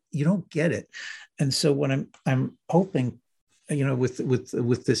book. You don't get it. And so what I'm hoping,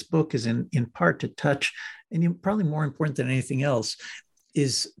 with this book is in part to touch, and probably more important than anything else,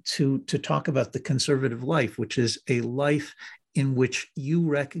 is to talk about the conservative life, which is a life in which you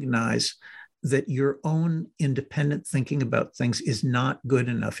recognize that your own independent thinking about things is not good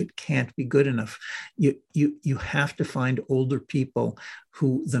enough. It can't be good enough. You have to find older people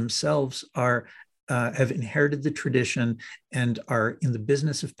who themselves are have inherited the tradition and are in the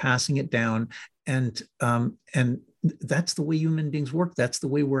business of passing it down. And that's the way human beings work. That's the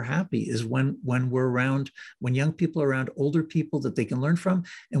way we're happy, is when we're around, when young people are around older people that they can learn from,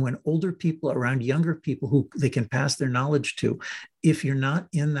 and when older people are around younger people who they can pass their knowledge to. If you're not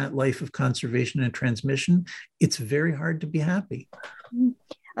in that life of conservation and transmission, it's very hard to be happy.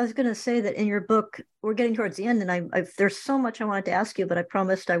 I was going to say that in your book, we're getting towards the end, and there's so much I wanted to ask you, but I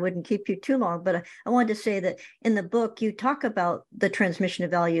promised I wouldn't keep you too long. But I wanted to say that in the book, you talk about the transmission of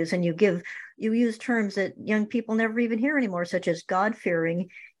values, and you use terms that young people never even hear anymore, such as God-fearing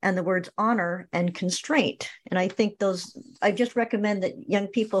and the words honor and constraint. And I think I just recommend that young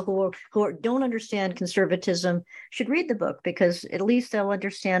people who don't understand conservatism should read the book, because at least they'll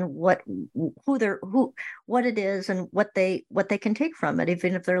understand what it is and what they can take from it,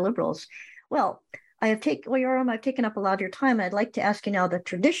 even if they're liberals. Well, Yoram, I've taken up a lot of your time. I'd like to ask you now the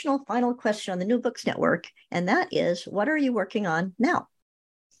traditional final question on the New Books Network, and that is, what are you working on now?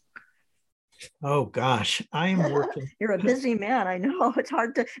 Oh gosh, I am working. You're a busy man. I know it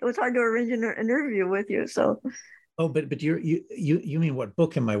was hard to arrange an interview with you. So. Oh, but you mean, what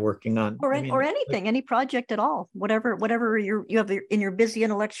book am I working on? Or anything, any project at all, whatever you have in your busy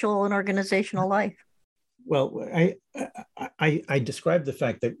intellectual and organizational life. Well, I described the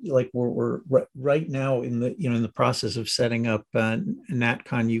fact that, like, we're right now in the process of setting up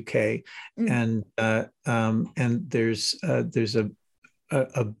NatCon UK, and there's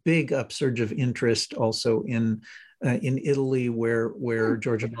a big upsurge of interest also in Italy, where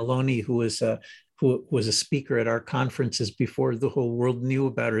Giorgia Meloni, who was a speaker at our conferences before the whole world knew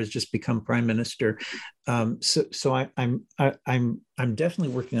about her, has just become prime minister. So I'm definitely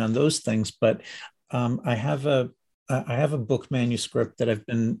working on those things, but I have a book manuscript that I've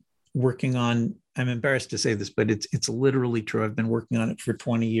been working on. I'm embarrassed to say this, but it's literally true. I've been working on it for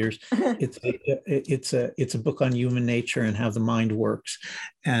 20 years. It's a book on human nature and how the mind works.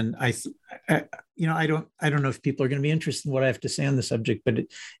 And I don't know if people are going to be interested in what I have to say on the subject, but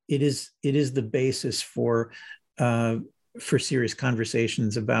it is the basis for serious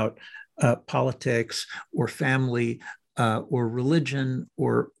conversations about politics or family, or religion,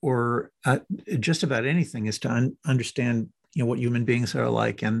 or just about anything, is to understand what human beings are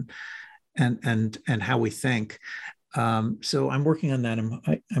like and how we think. So I'm working on that.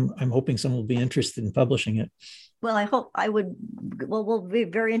 I'm hoping someone will be interested in publishing it. Well, I hope we'll be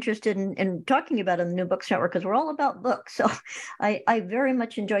very interested in talking about it on the New Books Network, because we're all about books. So I very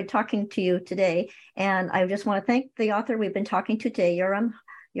much enjoyed talking to you today. And I just want to thank the author we've been talking to today, Yoram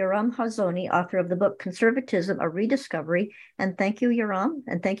Hazony, author of the book Conservatism, A Rediscovery. And thank you, Yoram,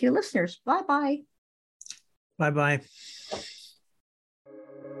 and thank you, listeners. Bye-bye. Bye-bye.